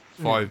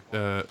 5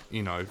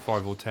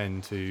 or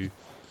 10 to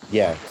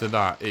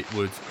that. It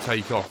would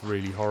take off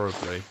really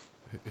horribly.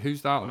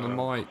 Who's that on the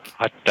mic?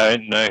 I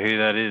don't know who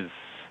that is.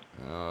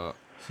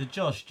 So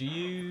Josh, do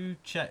you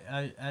check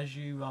as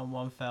you run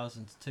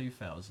 1,000 to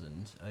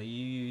 2,000? Are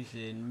you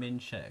using min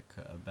check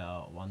at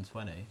about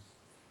 120,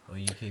 or are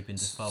you keeping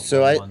default?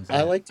 So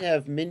I like to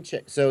have min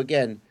check. So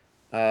again,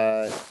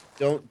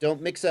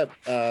 don't mix up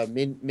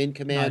min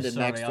command and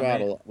max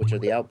throttle, which are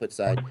the output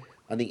side.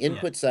 On the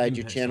input side,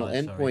 your channel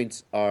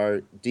endpoints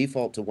are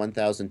default to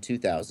 1,000,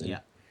 2,000. Yeah.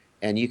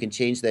 And you can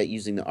change that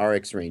using the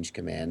RX range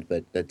command,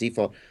 but the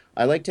default,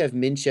 I like to have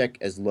min check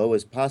as low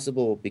as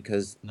possible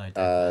because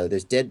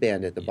there's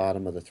deadband at the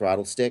bottom of the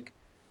throttle stick.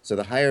 So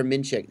the higher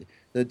min check,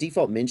 the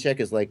default min check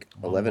is like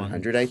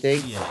 1,100, I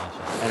think.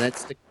 Yeah. And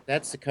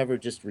that's to cover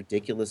just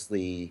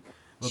ridiculously.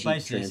 Well,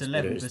 basically, it's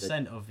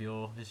 11% of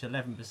your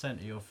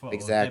throttle.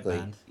 Exactly.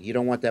 Deadband. You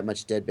don't want that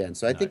much deadband.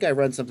 So I think I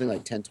run something like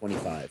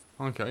 1025.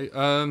 Okay.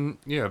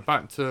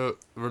 Back to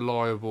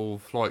reliable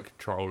flight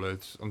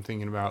controllers. I'm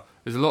thinking about.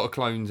 There's a lot of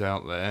clones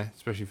out there,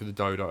 especially for the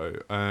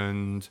Dodo,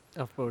 and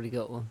I've probably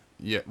got one.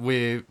 Yeah,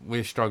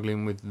 we're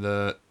struggling with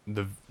the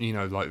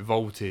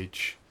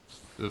voltage,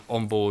 the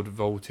onboard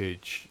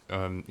voltage.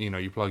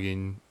 You plug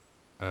in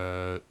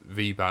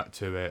VBAT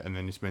to it, and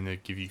then it's meant to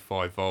give you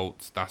 5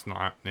 volts. That's not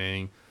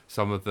happening.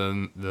 Some of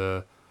them,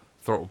 the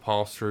throttle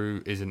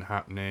pass-through isn't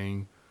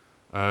happening.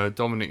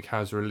 Dominic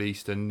has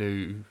released a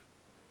new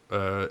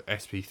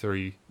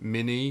SP3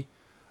 Mini.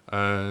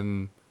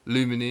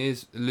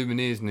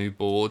 Lumineer's new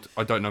board.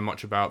 I don't know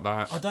much about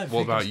that.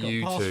 What about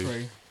you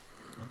two?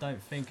 I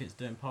don't think it's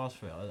doing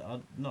pass-through.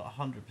 I'm not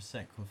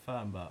 100%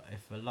 confirmed, but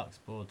if the Lux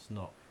board's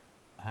not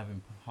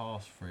having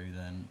pass-through,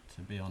 then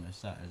to be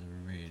honest, that's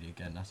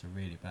a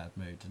really bad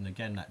mood. And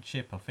again, that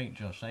chip, I think,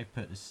 Josh, they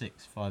put the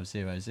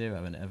 6500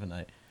 in it, haven't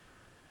they?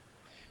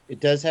 It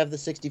does have the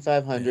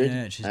 6500.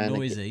 Yeah, which is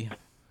noisy.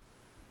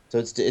 So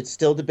it's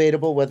still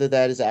debatable whether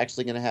that is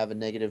actually going to have a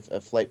negative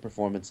flight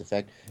performance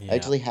effect. Yeah. I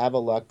actually have a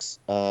Lux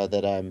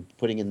that I'm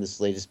putting in this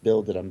latest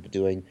build that I'm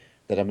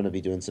going to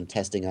be doing some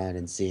testing on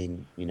and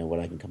seeing what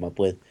I can come up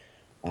with.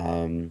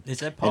 Is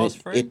there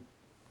pass-through?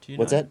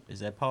 What's that?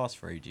 Is there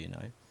pass-through? Do you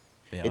know?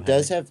 It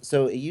does have.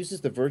 So it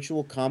uses the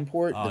virtual COM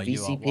port, the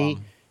VCP.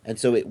 And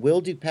so it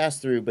will do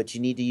pass-through, but you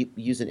need to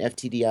use an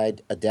FTDI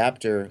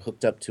adapter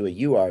hooked up to a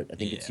UART. I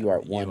think it's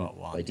UART 1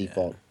 by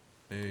default.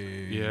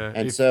 Yeah.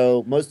 And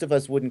so most of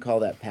us wouldn't call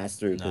that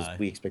pass-through because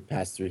we expect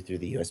pass-through through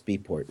the USB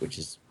port, which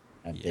is,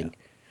 I think.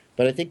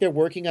 But I think they're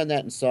working on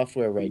that in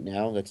software right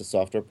now. That's a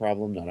software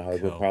problem, not a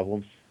hardware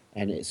problem.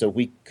 And so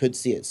we could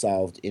see it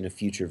solved in a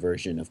future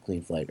version of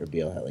CleanFlight or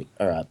BL Heli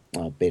or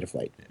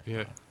Betaflight.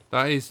 Yeah.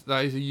 That is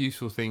a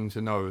useful thing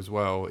to know as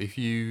well. If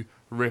you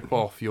rip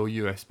off your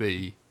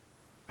USB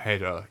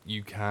header,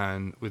 you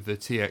can, with the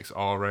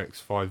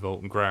TX-RX 5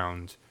 volt and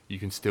ground, you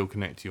can still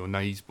connect to your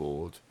Naze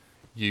board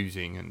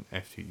using an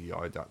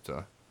FTDI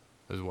adapter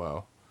as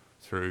well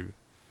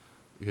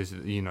because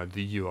the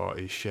UART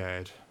is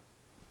shared.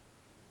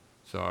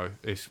 So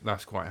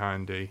that's quite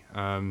handy.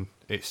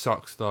 It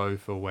sucks though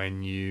for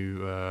when you've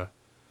got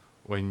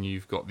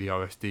the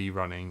OSD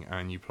running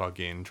and you plug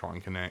in, try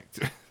and connect.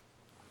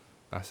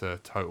 That's a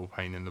total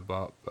pain in the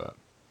butt. But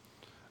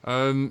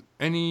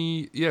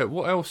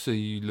what else are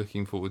you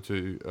looking forward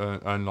to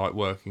and like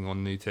working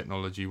on new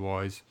technology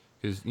wise?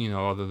 Because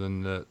other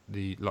than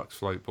the Lux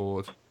Float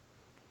board.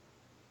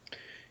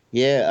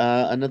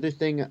 Yeah, another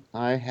thing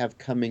I have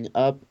coming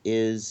up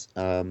is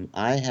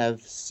I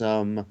have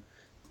some.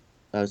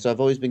 So I've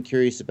always been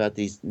curious about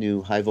these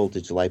new high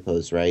voltage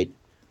lipos, right?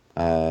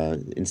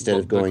 Instead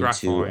of going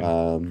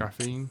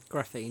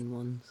graphene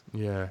ones.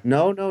 Yeah.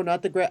 No,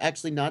 not the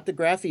actually not the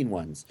graphene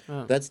ones.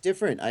 Oh. That's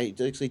different. I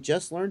actually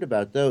just learned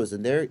about those,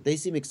 and they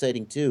seem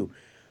exciting too.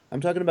 I'm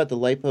talking about the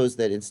lipos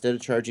that instead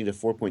of charging to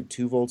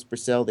 4.2 volts per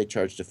cell, they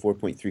charge to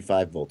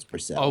 4.35 volts per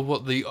cell. Oh,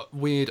 what the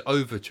weird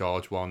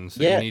overcharge ones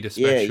that you need a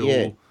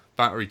special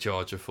battery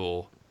charger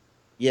for?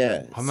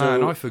 Yeah. Oh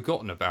man, I've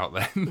forgotten about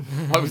them.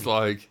 I was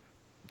like,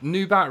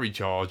 new battery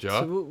charger.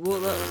 So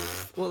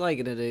what are they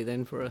going to do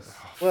then for us?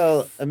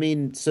 Well, I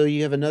mean, so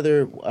you have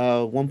another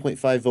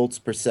 1.5 volts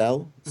per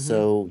cell. Mm-hmm.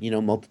 So,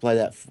 multiply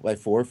that by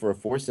 4 for a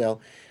 4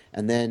 cell.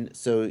 And then,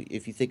 so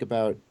if you think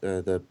about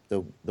the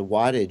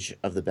wattage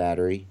of the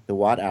battery, the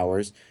watt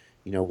hours,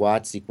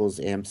 watts equals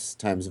amps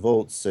times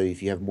volts. So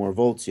if you have more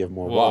volts, you have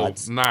more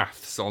watts.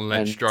 Maths on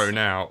Let's Drone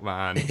Out,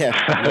 man.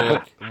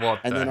 Yeah.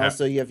 And then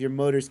also you have your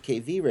motor's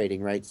kV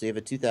rating, right? So you have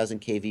a 2000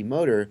 kV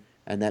motor,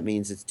 and that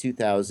means it's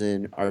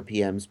 2000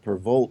 RPMs per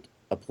volt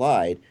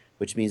applied,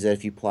 which means that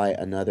if you apply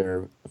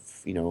another,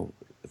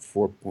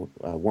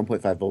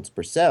 1.5 volts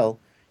per cell,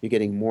 you're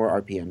getting more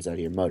RPMs out of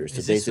your motor.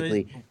 So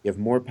basically, you have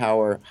more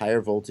power, higher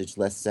voltage,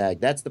 less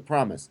sag. That's the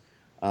promise.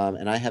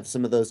 And I have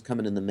some of those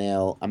coming in the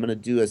mail. I'm going to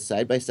do a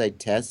side-by-side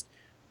test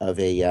of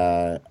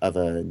a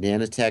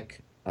Nanotech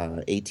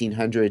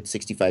 1800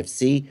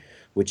 65C,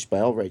 which by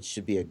all rights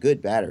should be a good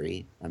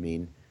battery. I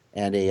mean,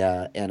 and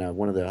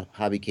one of the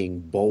Hobby King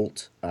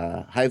Bolt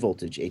high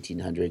voltage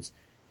 1800s.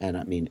 And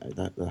I mean,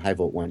 the high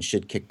volt one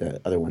should kick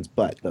the other one's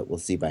butt, but we'll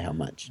see by how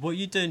much. What are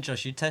you doing,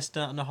 Josh? You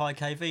testing it on a high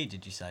kV,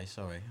 did you say?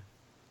 Sorry.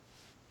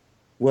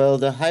 Well,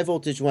 the high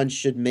voltage one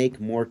should make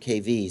more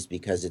kVs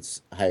because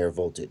it's higher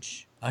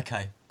voltage.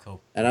 Okay, cool.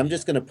 And I'm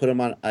just going to put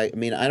them on. I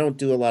mean, I don't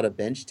do a lot of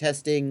bench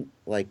testing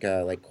like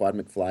Quad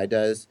McFly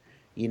does,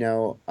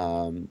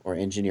 or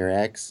Engineer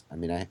X. I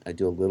mean, I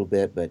do a little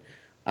bit, but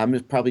I'm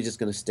probably just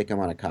going to stick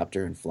them on a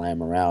copter and fly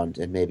them around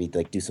and maybe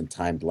like do some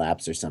timed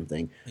laps or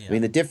something. Yeah. I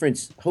mean,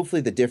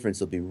 hopefully the difference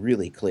will be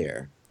really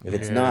clear. If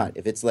it's not,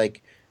 if it's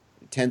like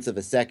tenths of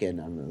a second,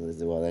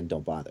 then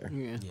don't bother.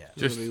 Yeah.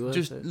 Just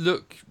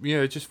look,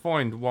 just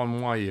find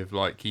one way of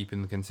like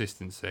keeping the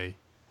consistency,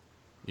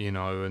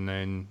 and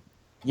then.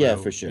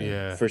 For sure.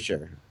 Yeah, for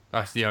sure.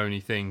 That's the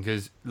only thing,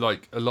 because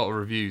like a lot of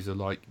reviews are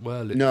like,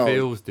 well, it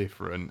feels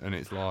different, and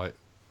it's like.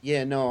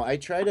 Yeah, no, I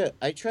try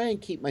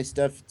and keep my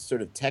stuff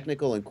sort of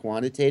technical and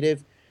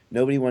quantitative.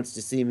 Nobody wants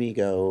to see me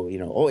go,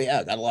 oh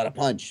yeah, got a lot of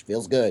punch,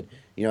 feels good.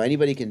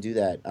 Anybody can do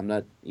that. I'm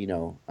not,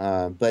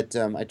 but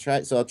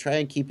I'll try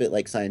and keep it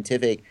like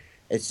scientific.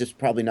 It's just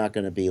probably not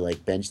going to be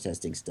like bench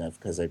testing stuff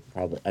because I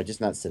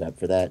just not set up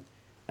for that,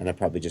 and I'd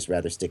probably just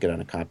rather stick it on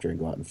a copter and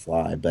go out and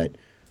fly. But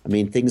I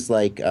mean, things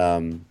like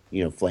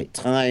flight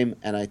time,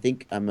 and I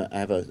think I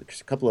have a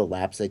couple of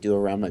laps I do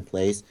around my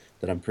place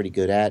that I'm pretty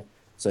good at.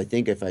 So I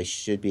think if I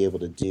should be able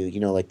to do,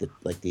 like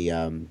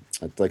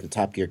the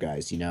Top Gear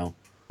guys, I'll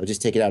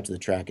just take it out to the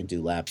track and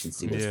do laps and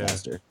see what's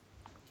faster.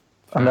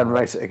 And then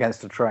race it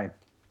against a train.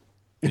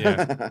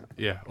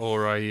 Yeah,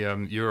 or a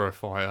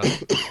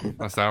Eurofighter.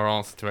 That's our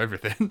answer to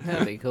everything.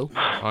 That'd be cool.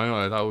 I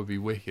know, that would be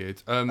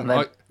wicked. And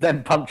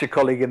then punch your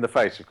colleague in the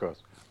face, of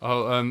course.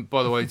 Oh,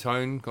 by the way,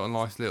 Tone, got a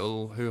nice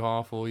little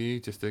hoo-ha for you,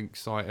 just to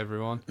excite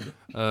everyone.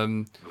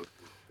 A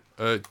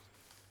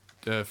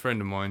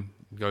friend of mine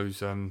goes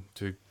to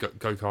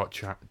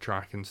go-kart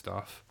track and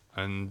stuff,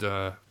 and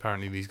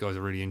apparently these guys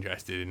are really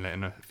interested in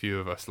letting a few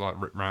of us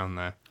like rip round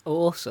there.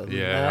 Awesome.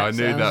 Yeah, I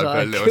knew that, put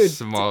a little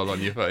smile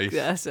on your face.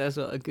 That sounds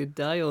like a good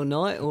day or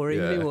night or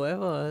evening,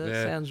 whatever.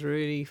 That sounds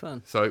really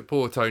fun. So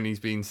poor Tony's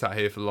been sat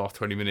here for the last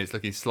 20 minutes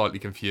looking slightly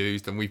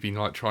confused, and we've been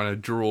like trying to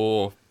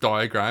draw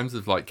diagrams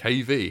of like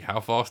KV,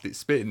 how fast it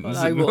spins.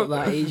 I know what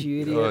that is,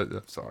 you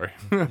idiot. Sorry.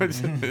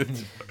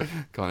 Can't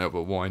help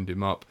but wind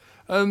him up.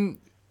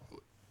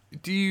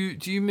 Do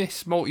you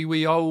miss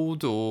multi-wii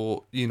old,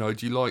 or do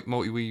you like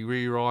multi-wii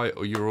rewrite,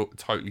 or you're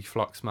totally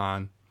Flux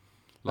man?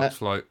 Lux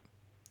Float.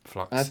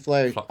 Flux. I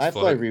fly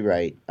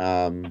rewrite.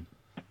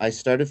 I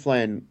started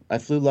flying. I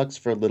flew Lux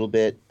for a little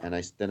bit, and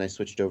then I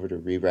switched over to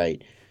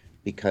rewrite,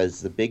 because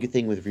the big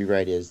thing with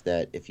rewrite is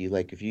that if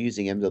you're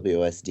using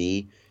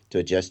MWOSD to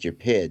adjust your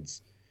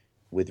PIDs,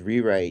 with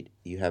rewrite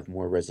you have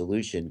more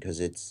resolution, because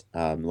it's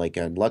like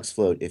on Lux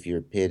Float, if your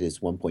PID is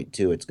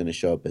 1.2, it's going to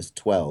show up as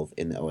 12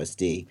 in the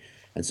OSD,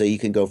 and so you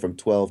can go from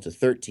 12 to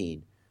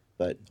 13.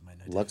 But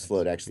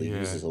LuxFloat actually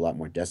uses a lot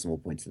more decimal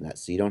points than that,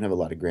 so you don't have a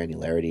lot of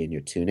granularity in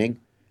your tuning.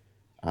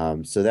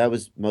 So that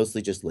was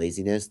mostly just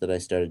laziness that I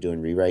started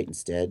doing rewrite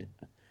instead.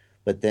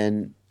 But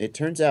then it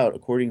turns out,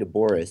 according to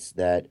Boris,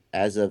 that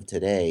as of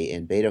today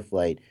in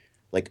Betaflight,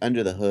 like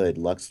under the hood,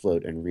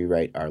 LuxFloat and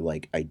rewrite are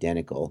like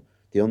identical.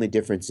 The only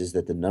difference is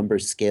that the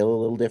numbers scale a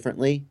little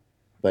differently,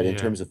 but in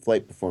terms of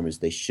flight performance,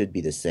 they should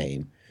be the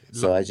same.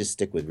 So I just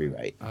stick with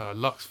rewrite.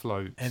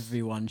 LuxFloat.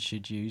 Everyone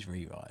should use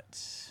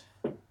rewrites.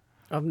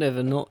 I've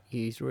never not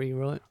used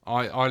rewrite.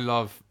 I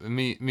love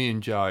me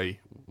and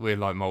Jay. We're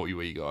like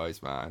multi-wii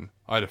guys, man.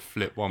 I had a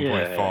Flip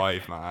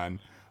 1.5,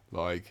 man.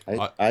 Like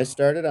I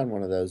started on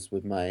one of those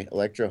with my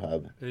Electro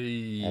Hub at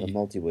a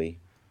multi-wii.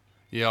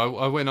 Yeah,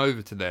 I went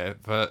over to there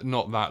for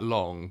not that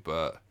long,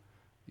 but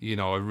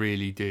I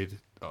really did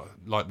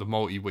like the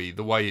multi-wii.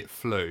 The way it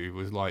flew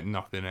was like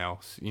nothing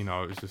else. It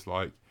was just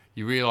like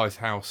you realise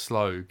how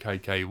slow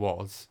KK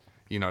was.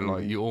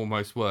 Like you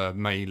almost were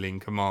mailing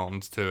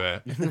commands to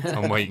it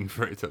and waiting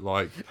for it to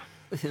like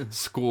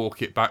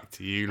squawk it back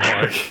to you,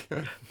 like.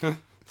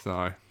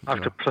 So they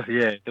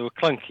were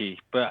clunky,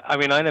 but I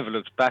mean, I never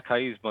looked back. I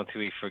used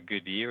multi-wii for a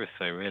good year or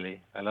so.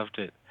 Really, I loved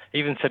it.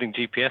 Even setting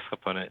GPS up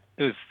on it,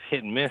 it was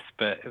hit and miss,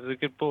 but it was a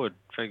good board,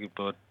 very good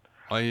board.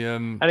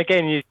 And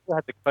again, you still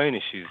had the clone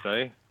issues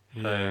though,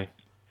 so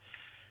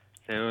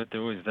they're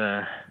always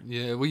there.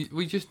 Yeah,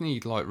 we just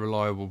need like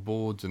reliable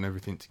boards and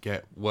everything to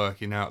get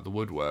working out the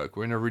woodwork.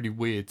 We're in a really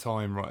weird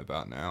time right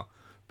about now,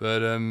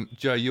 but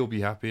Jay, you'll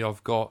be happy.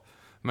 I've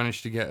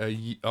managed to get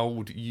a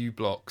old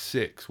U-Block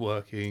 6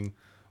 working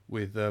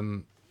with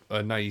a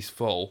Naze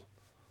full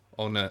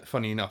on a,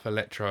 funny enough,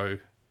 Electro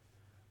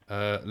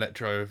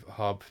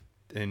Hub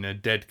in a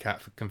dead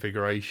cat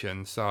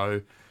configuration.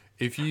 So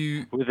if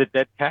you with a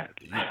dead cat,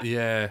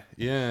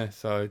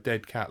 so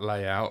dead cat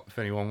layout. If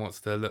anyone wants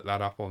to look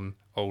that up on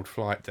old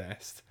Flight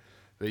Test,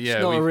 but yeah,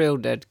 it's not a real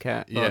dead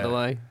cat, by the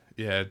way.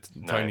 Yeah,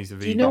 Tony's a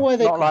vegan. Do you know why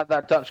they not like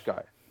that Dutch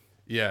guy?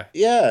 Yeah.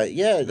 Is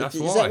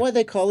that why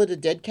they call it a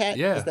dead cat?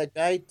 Yeah. Because that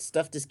guy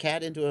stuffed his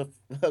cat into a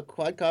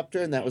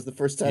quadcopter, and that was the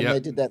first time they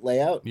did that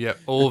layout? Yep,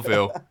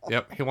 Orville.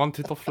 Yep, he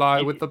wanted to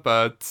fly with the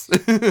birds.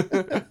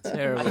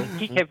 Terrible.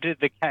 He kept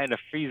the cat in a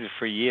freezer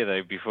for a year,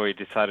 though, before he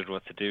decided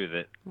what to do with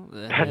it.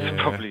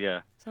 That's probably,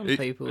 Some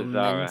people are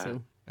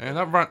mental. And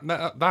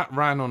that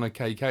ran on a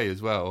KK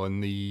as well,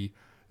 and the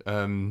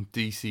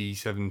DC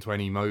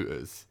 720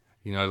 motors,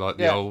 like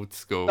the old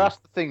school. That's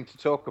the thing to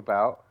talk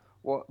about.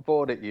 What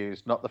board it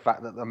used, not the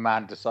fact that the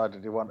man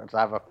decided he wanted to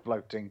have a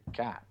floating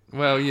cat.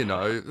 Well,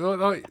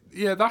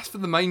 that's for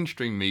the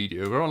mainstream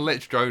media. We're on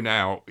Let's Drone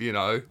Out,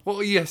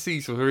 What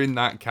ESCs were in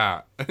that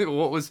cat?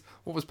 What was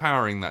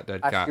powering that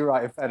dead cat? Actually,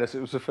 right, in fairness,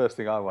 it was the first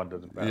thing I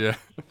wondered about. Yeah.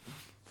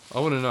 I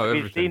want to know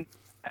everything.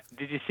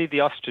 Did you see the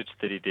ostrich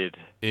that he did?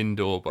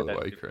 Indoor, by the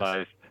way,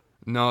 Chris.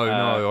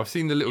 No. I've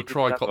seen the little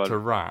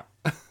tricopter rat.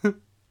 Well,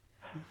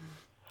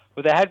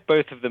 they had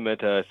both of them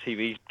at a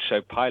TV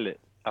show pilot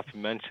up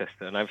in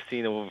Manchester, and I've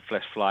seen all the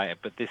flesh fly it.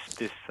 But this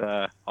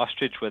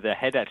ostrich, where their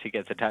head actually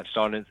gets attached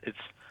on, it's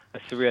a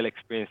surreal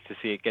experience to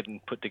see it getting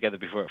put together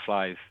before it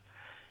flies.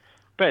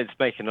 But it's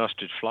making an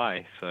ostrich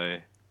fly, so.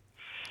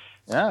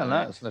 Yeah,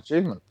 that's an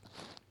achievement.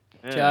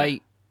 Yeah.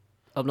 Jay,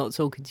 I'm not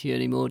talking to you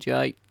anymore,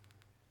 Jay.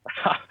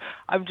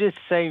 I'm just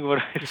saying what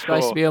I saw. You're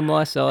supposed to be on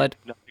my side.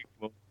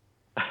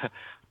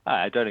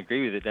 I don't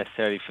agree with it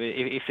necessarily.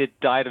 If it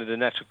died of the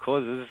natural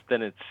causes,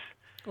 then it's.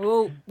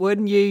 Well,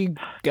 when you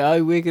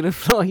go, we're going to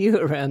fly you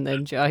around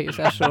then, Jay, if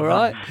that's all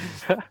right.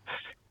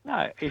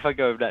 No, if I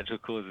go with natural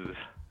causes,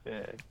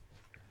 yeah.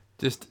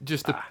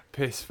 Just to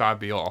piss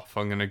Fabby off,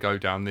 I'm going to go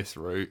down this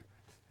route.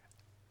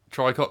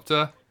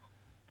 Tricopter?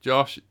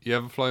 Josh, you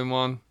ever flown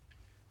one?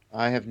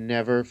 I have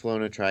never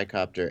flown a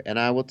tricopter, and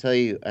I will tell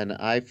you, and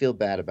I feel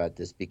bad about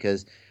this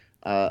because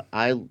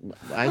I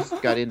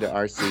got into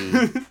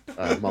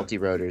RC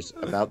multi-rotors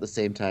about the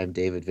same time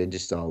David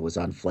Vingestal was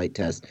on Flight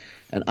Test,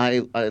 and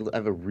I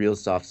have a real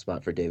soft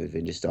spot for David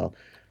Vingestal.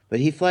 But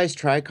he flies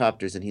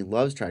tricopters, and he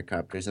loves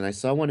tricopters, and I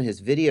saw one of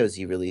his videos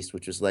he released,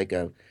 which was like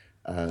a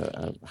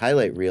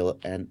highlight reel,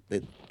 and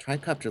the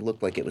tricopter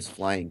looked like it was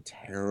flying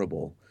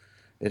terrible.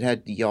 It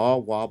had yaw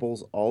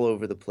wobbles all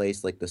over the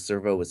place, like the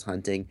servo was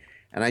hunting.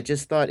 And I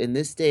just thought, in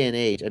this day and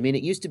age, I mean,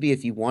 it used to be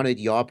if you wanted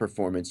yaw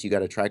performance, you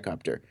got a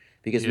tricopter,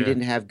 because we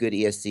didn't have good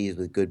ESCs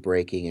with good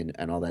braking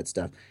and all that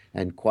stuff.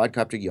 And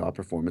quadcopter yaw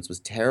performance was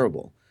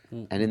terrible.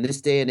 And in this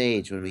day and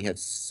age, when we have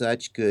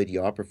such good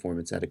yaw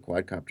performance out of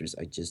quadcopters,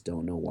 I just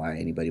don't know why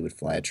anybody would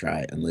fly a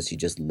tri unless you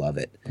just love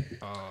it.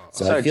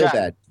 So I feel Jack,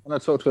 bad.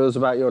 Want to talk to us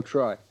about your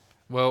tri?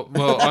 Well,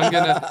 I'm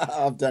gonna.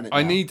 I've done it.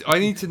 I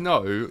need to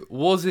know.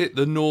 Was it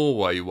the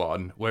Norway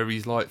one where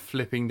he's like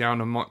flipping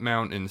down a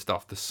mountain and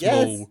stuff? The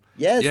small.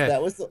 Yes,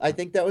 that was. I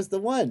think that was the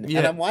one. Yeah.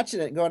 And I'm watching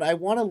it and going, I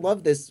want to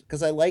love this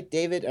because I like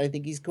David. I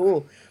think he's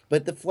cool,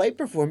 but the flight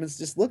performance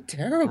just looked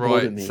terrible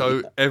to me.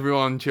 So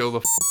everyone chill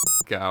the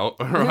out.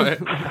 All right.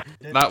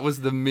 That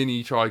was the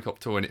mini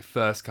tricopter when it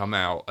first came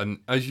out, and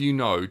as you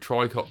know,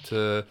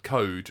 tricopter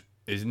code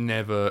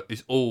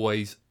is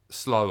always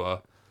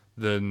slower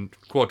than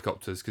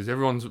quadcopters because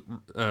everyone's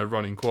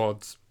running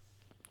quads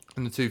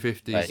and the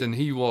 250s, right. and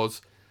he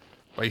was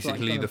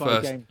basically the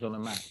first.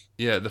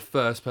 Yeah, the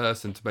first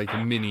person to make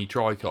a mini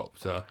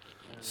tricopter.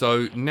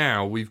 So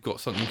now we've got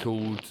something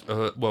called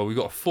we've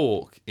got a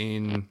fork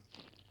in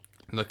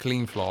the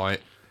Cleanflight.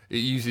 It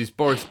uses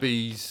Boris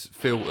B's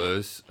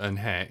filters and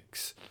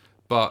hex,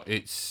 but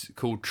it's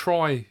called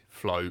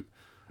Tri-Float,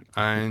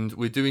 and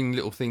we're doing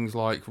little things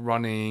like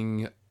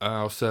running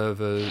our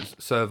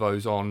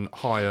servos on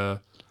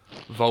higher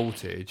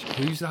voltage.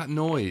 Who's that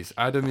noise?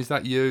 Adam, is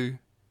that you?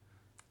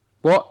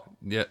 What?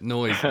 Yeah,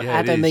 noise. Yeah,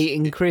 Adam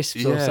eating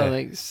crisps or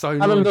something.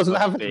 So Adam doesn't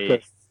have any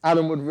crisps.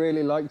 Adam would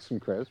really like some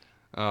crisps.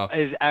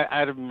 Is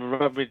Adam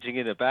rummaging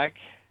in the bag?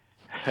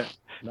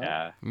 No.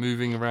 Yeah.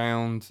 Moving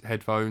around,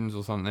 headphones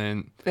or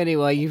something.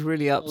 Anyway, you've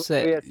really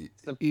upset.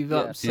 You've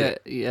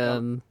upset.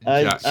 Jack.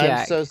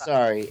 I'm so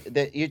sorry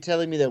that you're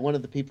telling me that one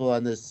of the people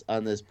on this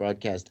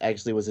broadcast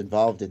actually was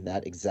involved in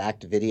that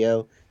exact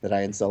video that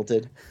I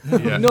insulted.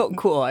 Yeah. Not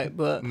quite,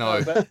 but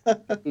No.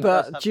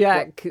 but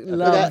Jack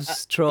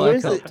loves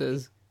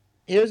tricopters.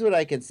 Here's what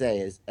I can say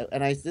is,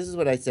 this is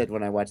what I said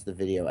when I watched the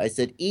video. I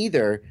said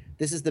either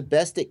this is the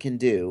best it can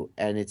do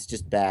and it's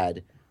just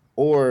bad,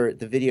 or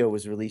the video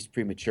was released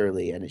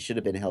prematurely and it should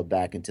have been held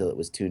back until it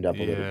was tuned up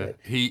a little bit.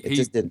 He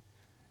just didn't.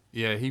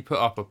 Yeah, he put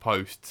up a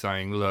post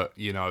saying, "Look,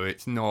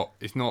 it's not.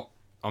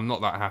 I'm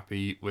not that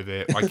happy with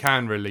it. I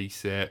can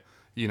release it,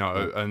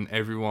 and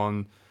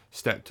everyone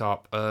stepped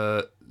up.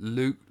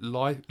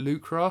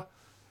 Lucra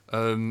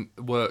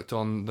worked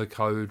on the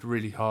code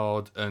really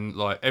hard, and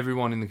like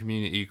everyone in the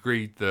community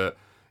agreed that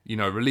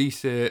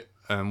release it,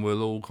 and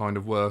we'll all kind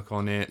of work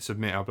on it,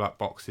 submit our black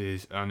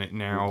boxes, and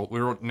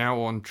we're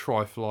now on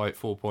Tri-Flight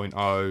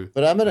 4.0.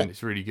 But and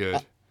it's really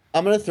good.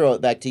 I'm gonna throw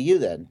it back to you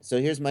then. So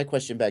here's my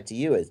question back to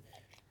you: is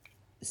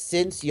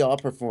since yaw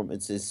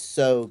performance is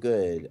so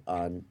good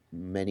on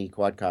many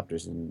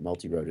quadcopters and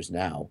multi-rotors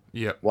now,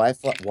 why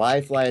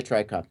fly a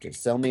tricopter?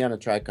 Sell me on a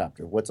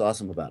tricopter. What's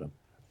awesome about them?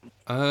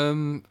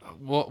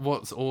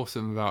 What's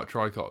awesome about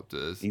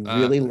tricopters? You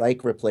really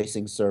like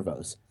replacing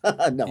servos.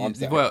 No, I'm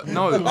sorry. Well,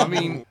 no, I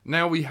mean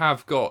now we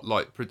have got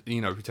like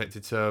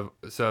protected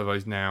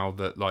servos now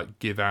that like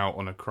give out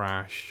on a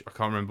crash. I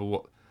can't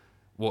remember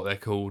what they're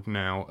called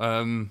now.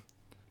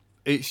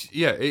 It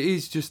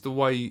is just the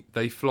way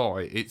they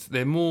fly.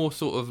 They're more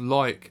sort of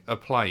like a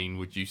plane,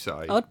 would you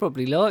say? I'd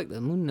probably like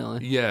them, wouldn't I?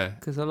 Yeah,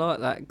 because I like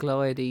that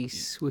glidey,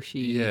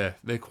 swishy. Yeah,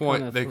 they're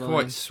quite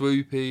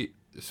swooshy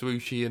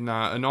and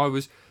that. And I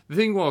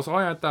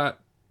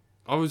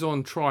was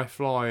on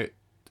Tri-Flight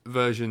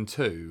version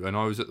 2, and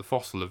I was at the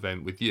Fossil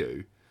event with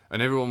you,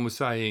 and everyone was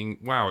saying,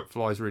 "Wow, it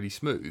flies really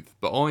smooth."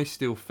 But I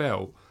still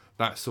felt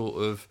that sort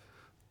of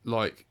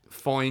like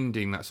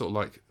finding that sort of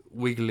like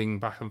wiggling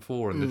back and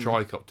forth in the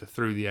tricopter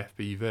through the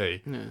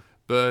FPV. Yeah.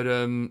 But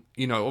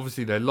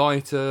obviously they're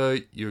lighter.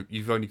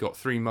 You've only got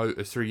 3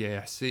 motors, 3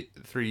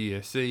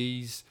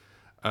 ESCs.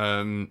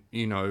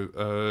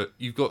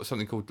 You've got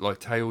something called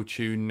like tail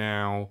tune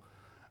now,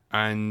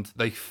 and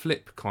they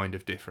flip kind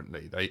of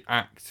differently. They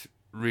act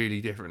really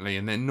differently,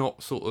 and they're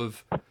not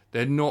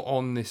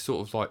on this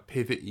sort of like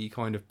pivoty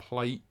kind of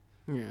plate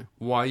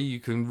way. You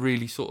can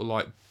really sort of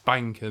like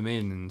bank them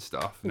in and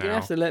stuff now. You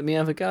have to let me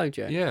have a go,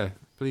 Jack. Yeah,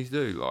 please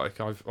do. Like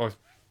I've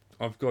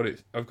got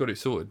it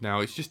sorted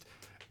now. It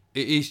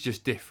is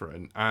just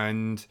different,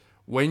 and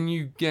when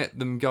you get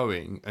them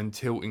going and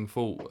tilting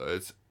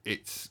forwards,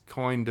 it's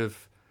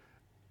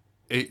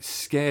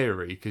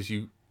scary because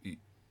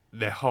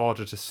they're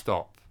harder to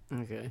stop.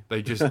 Okay.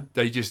 They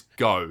just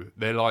go.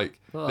 They're like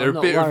they're a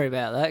not bit worried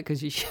about that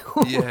because you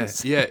sure. Yeah.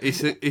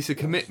 It's a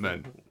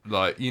commitment.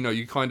 Like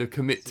you kind of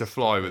commit to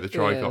fly with a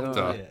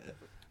tricopter.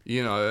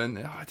 And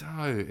I don't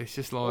know. It's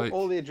just like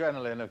all the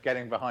adrenaline of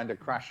getting behind a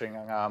crashing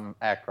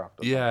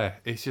aircraft.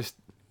 It's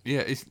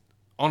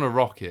on a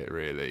rocket.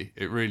 Really,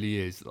 it really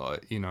is.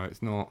 Like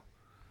it's not.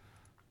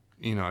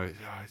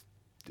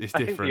 It's different.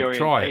 I think the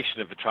orientation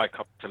of a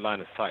tricopter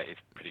line of sight is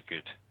pretty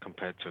good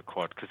compared to a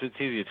quad, because it's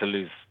easier to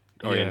lose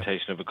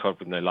orientation of a quad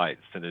with no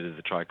lights than it is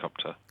a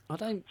tricopter.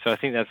 So I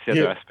think that's the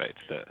other aspect.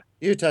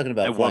 You're talking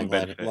about flying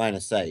line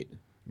of sight.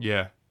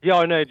 Yeah. Yeah,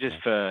 I know.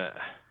 Just for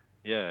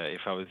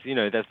if I was,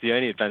 that's the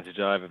only advantage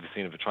I've ever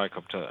seen of a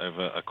tricopter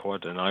over a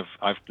quad, and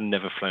I've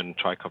never flown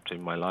a tricopter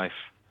in my life,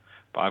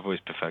 but I've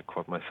always preferred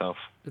quad myself.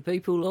 Do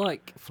people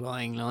like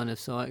flying line of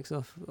sight?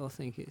 'Cause I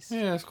think it's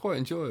it's quite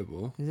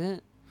enjoyable. Is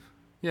it?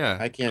 Yeah.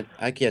 I can't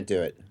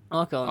do it.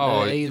 I can't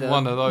do it either.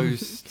 One of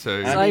those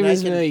two. Same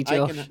as me,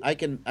 Josh. I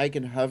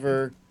can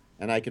hover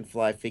and I can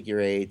fly figure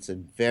eights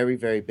and very,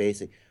 very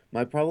basic.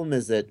 My problem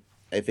is that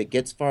if it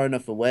gets far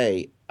enough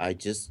away, I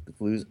just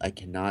lose. I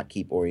cannot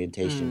keep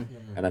orientation.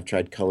 And I've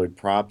tried colored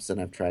props,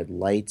 and I've tried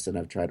lights, and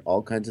I've tried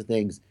all kinds of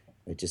things.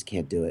 I just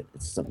can't do it.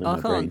 It's something in my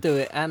brain. I can't do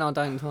it, and I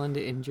don't find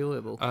it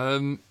enjoyable.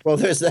 Well,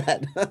 there's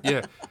that.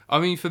 Yeah. I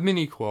mean, for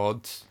mini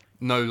quads,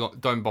 no,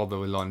 don't bother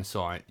with line of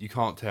sight. You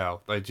can't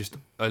tell. They're just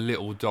a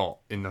little dot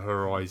in the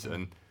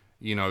horizon.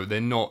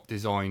 They're not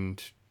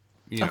designed,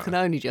 I can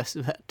only just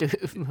about do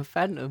it with my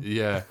Phantom.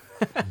 Yeah,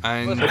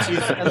 and you've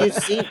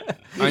seen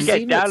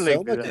it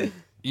so much.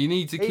 You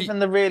need to keep even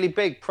the really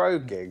big pro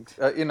gigs.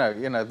 You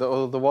know,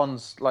 the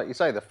ones like you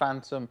say, the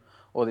Phantom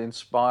or the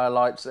Inspire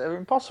lights. They're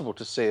impossible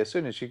to see as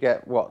soon as you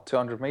get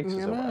 200 meters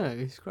away. No,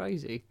 it's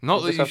crazy.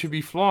 Not that you should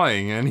be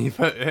flying any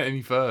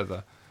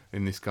further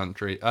in this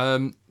country.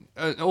 And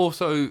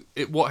also,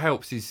 what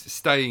helps is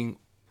staying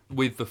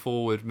with the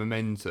forward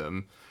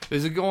momentum.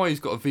 There's a guy who's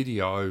got a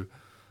video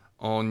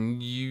on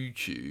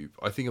YouTube.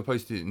 I think I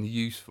posted it in the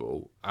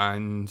useful,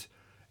 and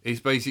it's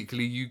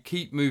basically you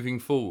keep moving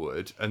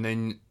forward, and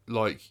then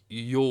like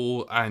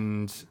yaw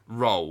and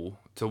roll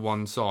to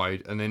one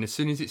side, and then as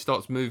soon as it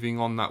starts moving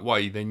on that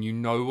way, then you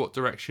know what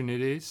direction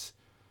it is.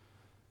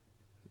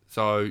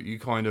 So you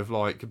kind of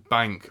like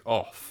bank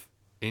off.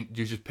 You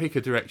just pick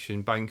a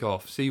direction, bank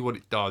off, see what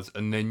it does,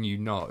 and then you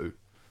know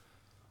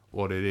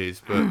what it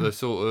is. But the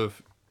sort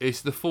of,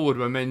 it's the forward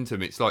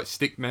momentum. It's like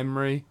stick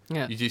memory.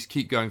 Yeah. You just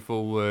keep going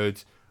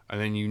forward, and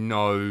then you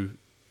know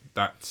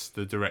that's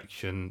the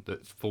direction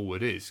that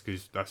forward is,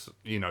 because that's,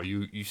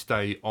 you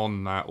stay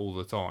on that all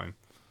the time.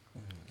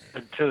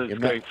 Until it's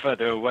going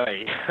further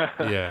away.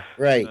 Yeah.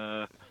 Right.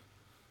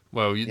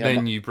 Well,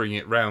 then you bring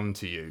it round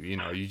to you.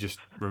 You just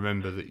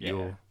remember that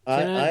you're.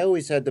 I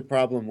always had the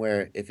problem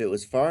where if it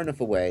was far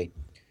enough away,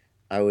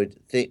 I would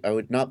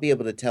not be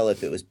able to tell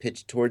if it was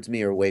pitched towards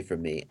me or away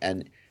from me,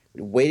 and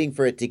waiting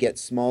for it to get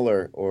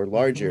smaller or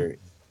larger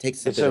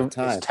takes a bit of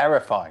time. It's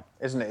terrifying,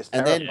 isn't it? It's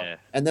terrifying.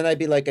 And then I'd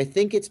be like, I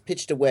think it's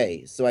pitched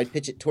away, so I'd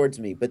pitch it towards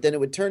me. But then it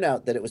would turn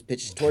out that it was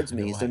pitched towards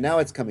me, so now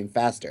it's coming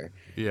faster.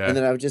 Yeah. And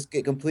then I would just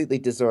get completely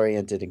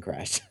disoriented and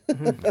crash.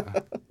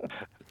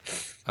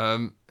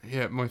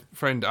 Yeah, my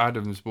friend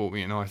Adams bought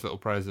me a nice little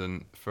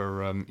present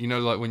for,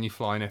 like when you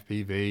fly an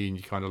FPV and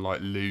you kind of like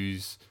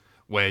lose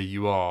where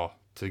you are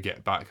to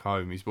get back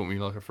home. He's bought me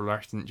like a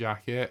fluorescent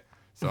jacket.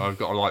 So I've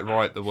got to like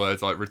write the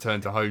words like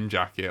 "return to home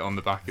jacket" on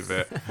the back of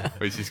it,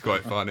 which is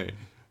quite funny.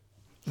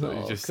 So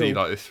you just see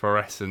like this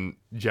fluorescent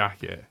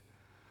jacket.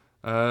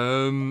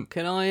 Can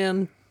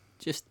I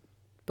just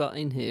butt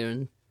in here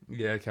and?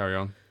 Yeah, carry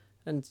on.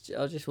 And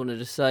I just wanted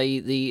to say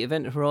the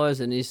Event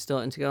Horizon is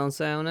starting to go on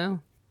sale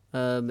now.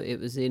 It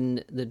was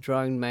in the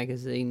Drone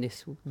magazine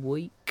this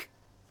week,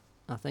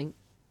 I think.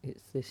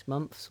 It's this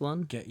month's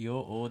one. Get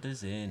your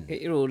orders in.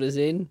 Get your orders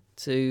in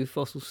to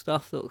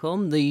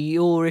fossilstuff.com. The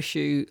Yaw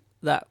issue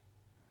that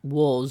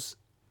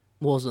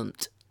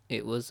wasn't.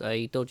 It was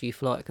a dodgy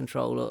flight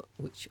controller,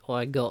 which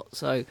I got.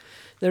 So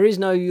there is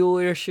no Yaw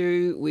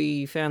issue.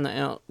 We found that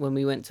out when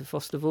we went to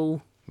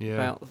Fosterville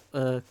about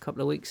a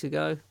couple of weeks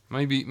ago.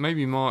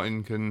 Maybe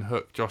Martin can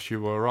hook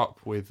Joshua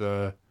up with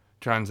a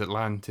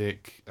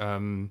transatlantic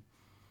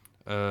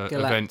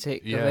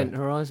Galactic Event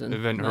Horizon.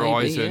 Event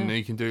Horizon.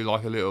 He can do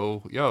like a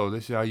little,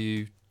 this is how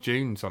you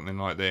tune something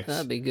like this.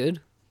 That'd be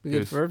good. Be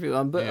good for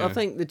everyone. But I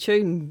think the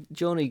tune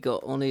Johnny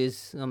got on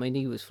his,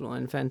 he was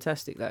flying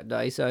fantastic that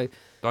day. So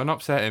don't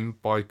upset him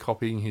by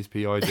copying his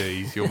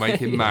PIDs. You'll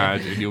make him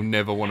mad and you'll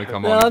never want to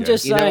come on again. I'm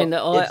just saying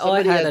that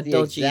I had a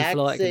dodgy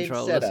flight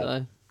controller.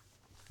 So.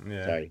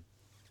 Yeah. Sorry.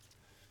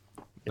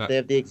 If they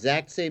have the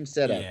exact same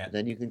setup,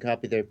 then you can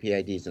copy their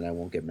PIDs and I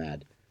won't get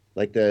mad.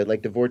 Like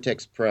the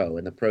Vortex Pro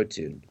and the Pro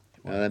Tune.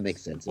 Oh, that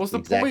makes sense. What's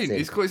the point?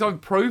 It's got its own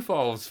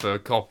profiles for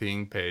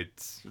copying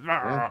PIDs.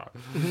 Yeah.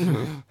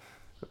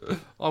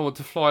 I want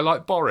to fly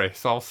like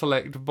Boris. I'll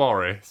select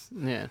Boris.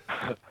 Yeah.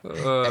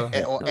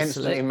 It will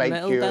instantly make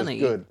you as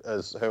good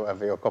as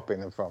whoever you're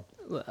copying them from.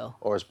 Well.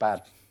 Or as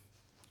bad.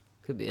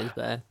 Could be as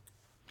bad.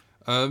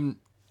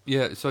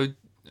 So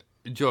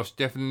Josh,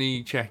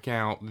 definitely check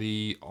out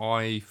the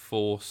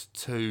iForce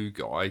 2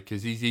 guy,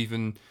 because he's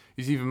even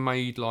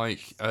made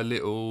like a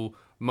little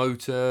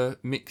motor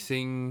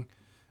mixing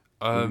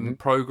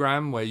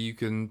program where you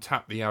can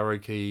tap the arrow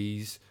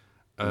keys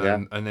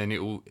and then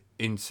it will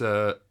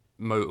insert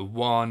motor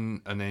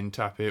 1 and then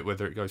tap it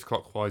whether it goes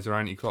clockwise or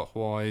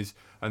anti-clockwise,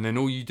 and then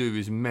all you do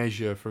is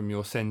measure from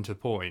your center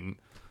point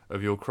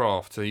of your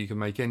craft, so you can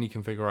make any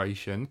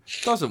configuration.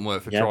 Doesn't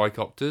work for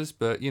tricopters,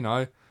 but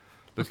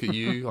look at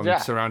you. I'm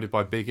surrounded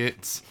by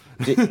bigots.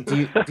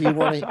 Do you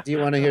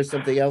want to hear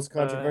something else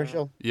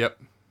controversial? Yep.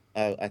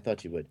 I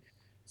thought you would.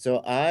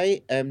 So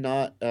I am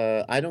not.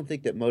 I don't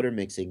think that motor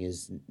mixing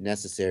is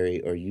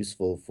necessary or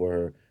useful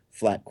for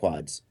flat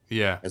quads.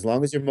 Yeah. As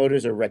long as your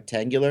motors are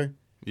rectangular,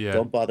 yeah,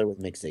 don't bother with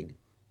mixing.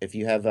 If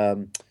you have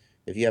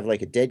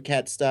like a dead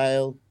cat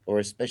style, or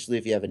especially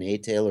if you have an A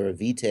tail or a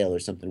V tail or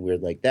something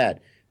weird like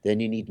that, then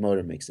you need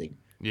motor mixing.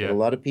 Yeah. But a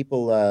lot of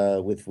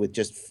people with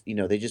just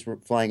they just were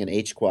flying an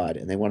H quad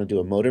and they want to do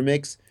a motor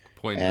mix.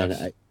 Pointless.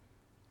 And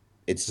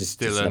it's just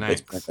still an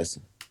X. Pointless.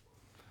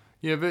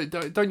 Yeah,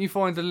 but don't you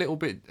find a little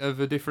bit of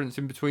a difference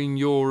in between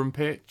yaw and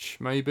pitch,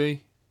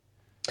 maybe?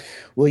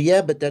 Well,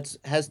 yeah, but that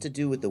has to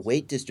do with the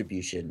weight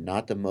distribution,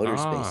 not the motor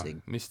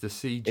spacing. Mr.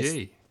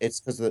 CG. It's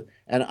because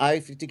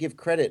I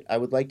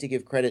would like to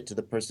give credit to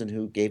the person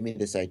who gave me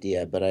this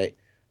idea, but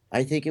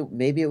I think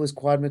maybe it was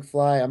Quad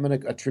McFly. I'm going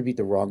to attribute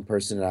the wrong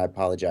person, and I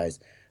apologize.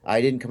 I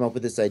didn't come up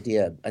with this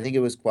idea. I think it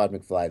was Quad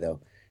McFly,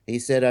 though. He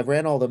said, I've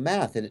ran all the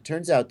math, and it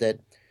turns out that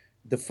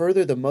the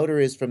further the motor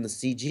is from the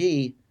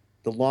CG,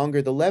 the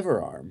longer the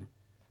lever arm.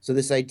 So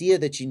this idea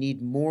that you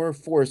need more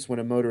force when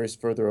a motor is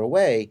further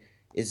away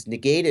is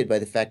negated by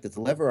the fact that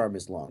the lever arm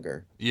is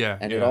longer. Yeah.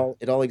 And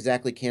it all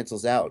exactly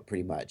cancels out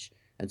pretty much.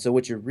 And so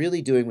what you're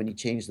really doing when you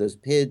change those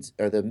PIDs,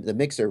 or the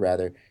mixer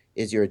rather,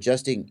 is you're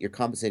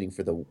compensating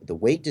for the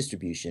weight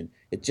distribution.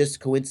 It just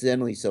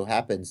coincidentally so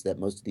happens that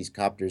most of these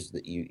copters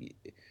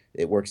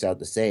it works out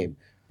the same.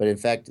 But in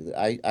fact,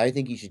 I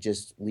think you should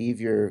just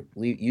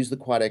use the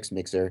Quad X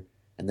mixer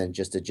and then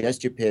just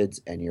adjust your PIDs,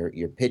 and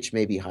your pitch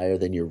may be higher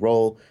than your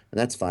roll, and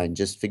that's fine.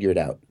 Just figure it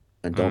out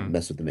and don't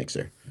mess with the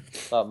mixer.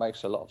 That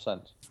makes a lot of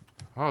sense.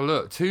 Oh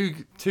look,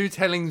 two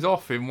tellings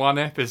off in one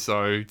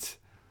episode.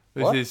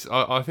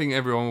 I think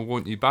everyone will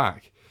want you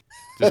back.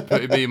 Just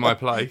put me in my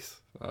place.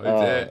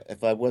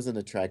 If I wasn't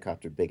a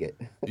tricopter bigot.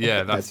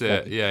 Yeah, that's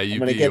it. Funny. Yeah,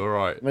 you'd be all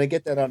right. I'm going to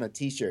get that on a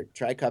t-shirt.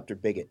 Tricopter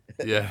bigot.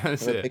 Yeah,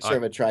 that's it. A picture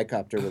of a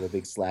tricopter with a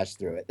big slash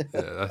through it.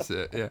 Yeah, that's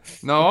it. Yeah.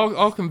 No,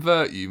 I'll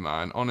convert you,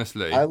 man,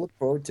 honestly. I look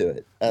forward to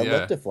it. I'd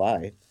love to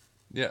fly.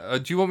 Yeah.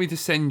 Do you want me to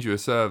send you a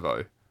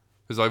servo?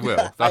 Because I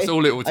will. That's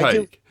all it will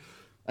take.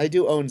 I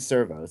do own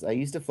servos. I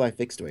used to fly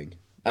fixed wing.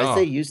 I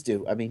say used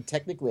to. I mean,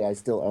 technically, I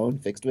still own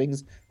fixed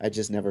wings. I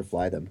just never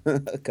fly them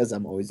because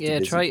I'm always too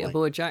busy Traitor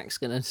Boy Jack's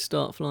gonna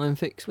start flying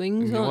fixed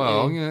wings.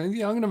 I'm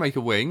gonna make a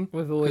wing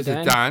with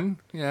Dan.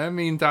 Yeah,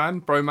 me and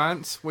Dan,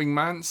 bromance,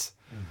 wingmance.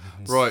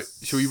 Right,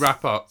 shall we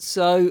wrap up?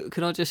 So,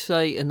 can I just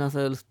say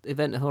another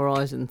Event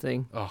Horizon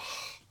thing? Oh.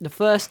 The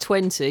first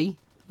 20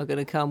 are going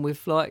to come with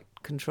flight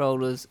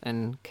controllers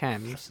and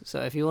cams.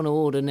 So, if you want to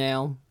order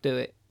now, do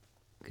it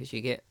because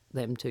you get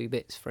them 2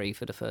 bits free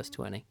for the first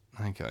 20.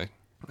 Okay.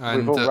 And,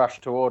 we've all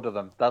rushed to order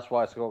them. That's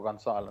why it's all gone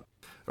silent.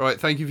 Right,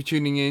 thank you for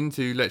tuning in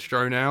to Let's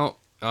Drone Out.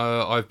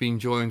 I've been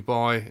joined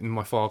by, in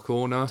my far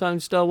corner, Time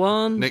Star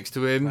One. Next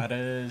to him, that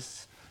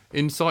is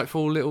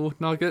insightful little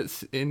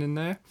nuggets in and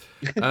there.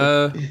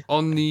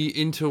 On the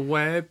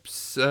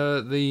interwebs,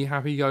 the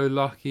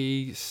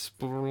happy-go-lucky,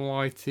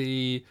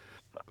 splitey,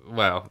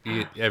 well,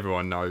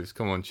 everyone knows.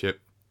 Come on,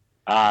 Chip.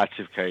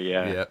 Chip K,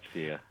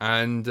 yeah.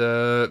 And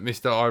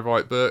Mr. I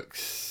Write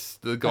Books,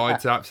 the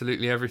guide to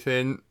absolutely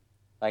everything.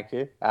 Thank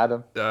you,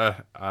 Adam.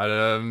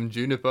 Adam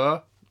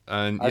Juniper.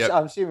 And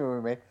I'm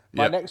assuming with me.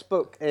 My next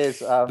book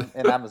is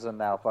in Amazon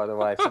now, by the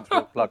way, since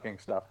we're plugging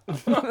stuff.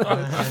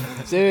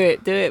 Do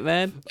it,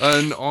 man.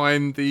 And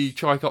I'm the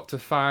tricopter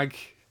fag,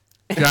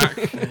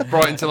 Jack.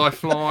 Bright until I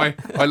fly.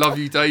 I love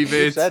you,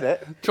 David. You said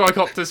it.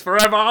 Tricopters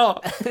forever.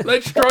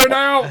 Let's drone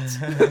out.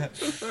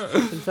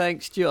 And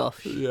thanks,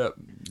 Josh. Yep.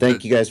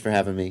 Thank you guys for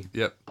having me.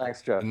 Yep.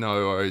 Thanks, Josh.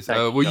 No worries.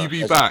 Will you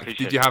be back?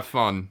 Did you have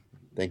fun?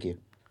 Thank you.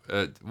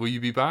 Will you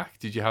be back?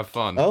 Did you have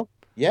fun? Oh,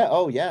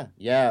 yeah.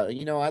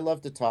 You know, I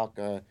love to talk.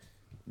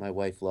 My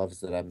wife loves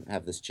that I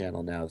have this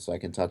channel now, so I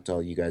can talk to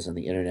all you guys on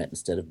the internet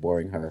instead of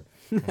boring her.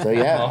 So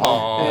yeah.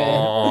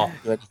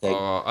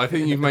 I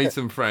think you've made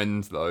some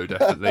friends though.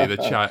 Definitely,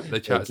 the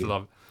chat's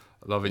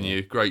loving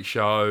you. Great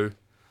show.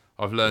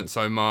 I've learned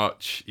so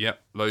much.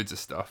 Yep, loads of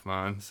stuff,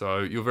 man.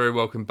 So you're very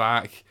welcome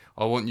back.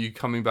 I want you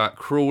coming back,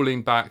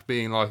 crawling back,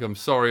 being like, I'm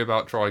sorry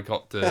about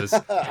tricopters.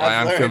 I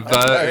am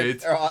converted.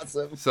 They're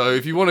awesome. So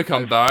if you want to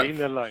come back,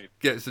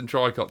 get some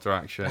tricopter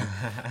action.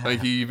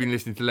 Thank you. You've been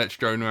listening to Let's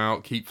Drone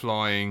Out. Keep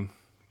flying.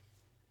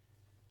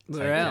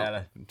 We're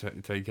out.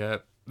 Take care.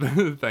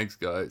 Thanks,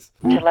 guys.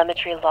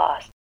 Telemetry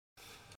lost.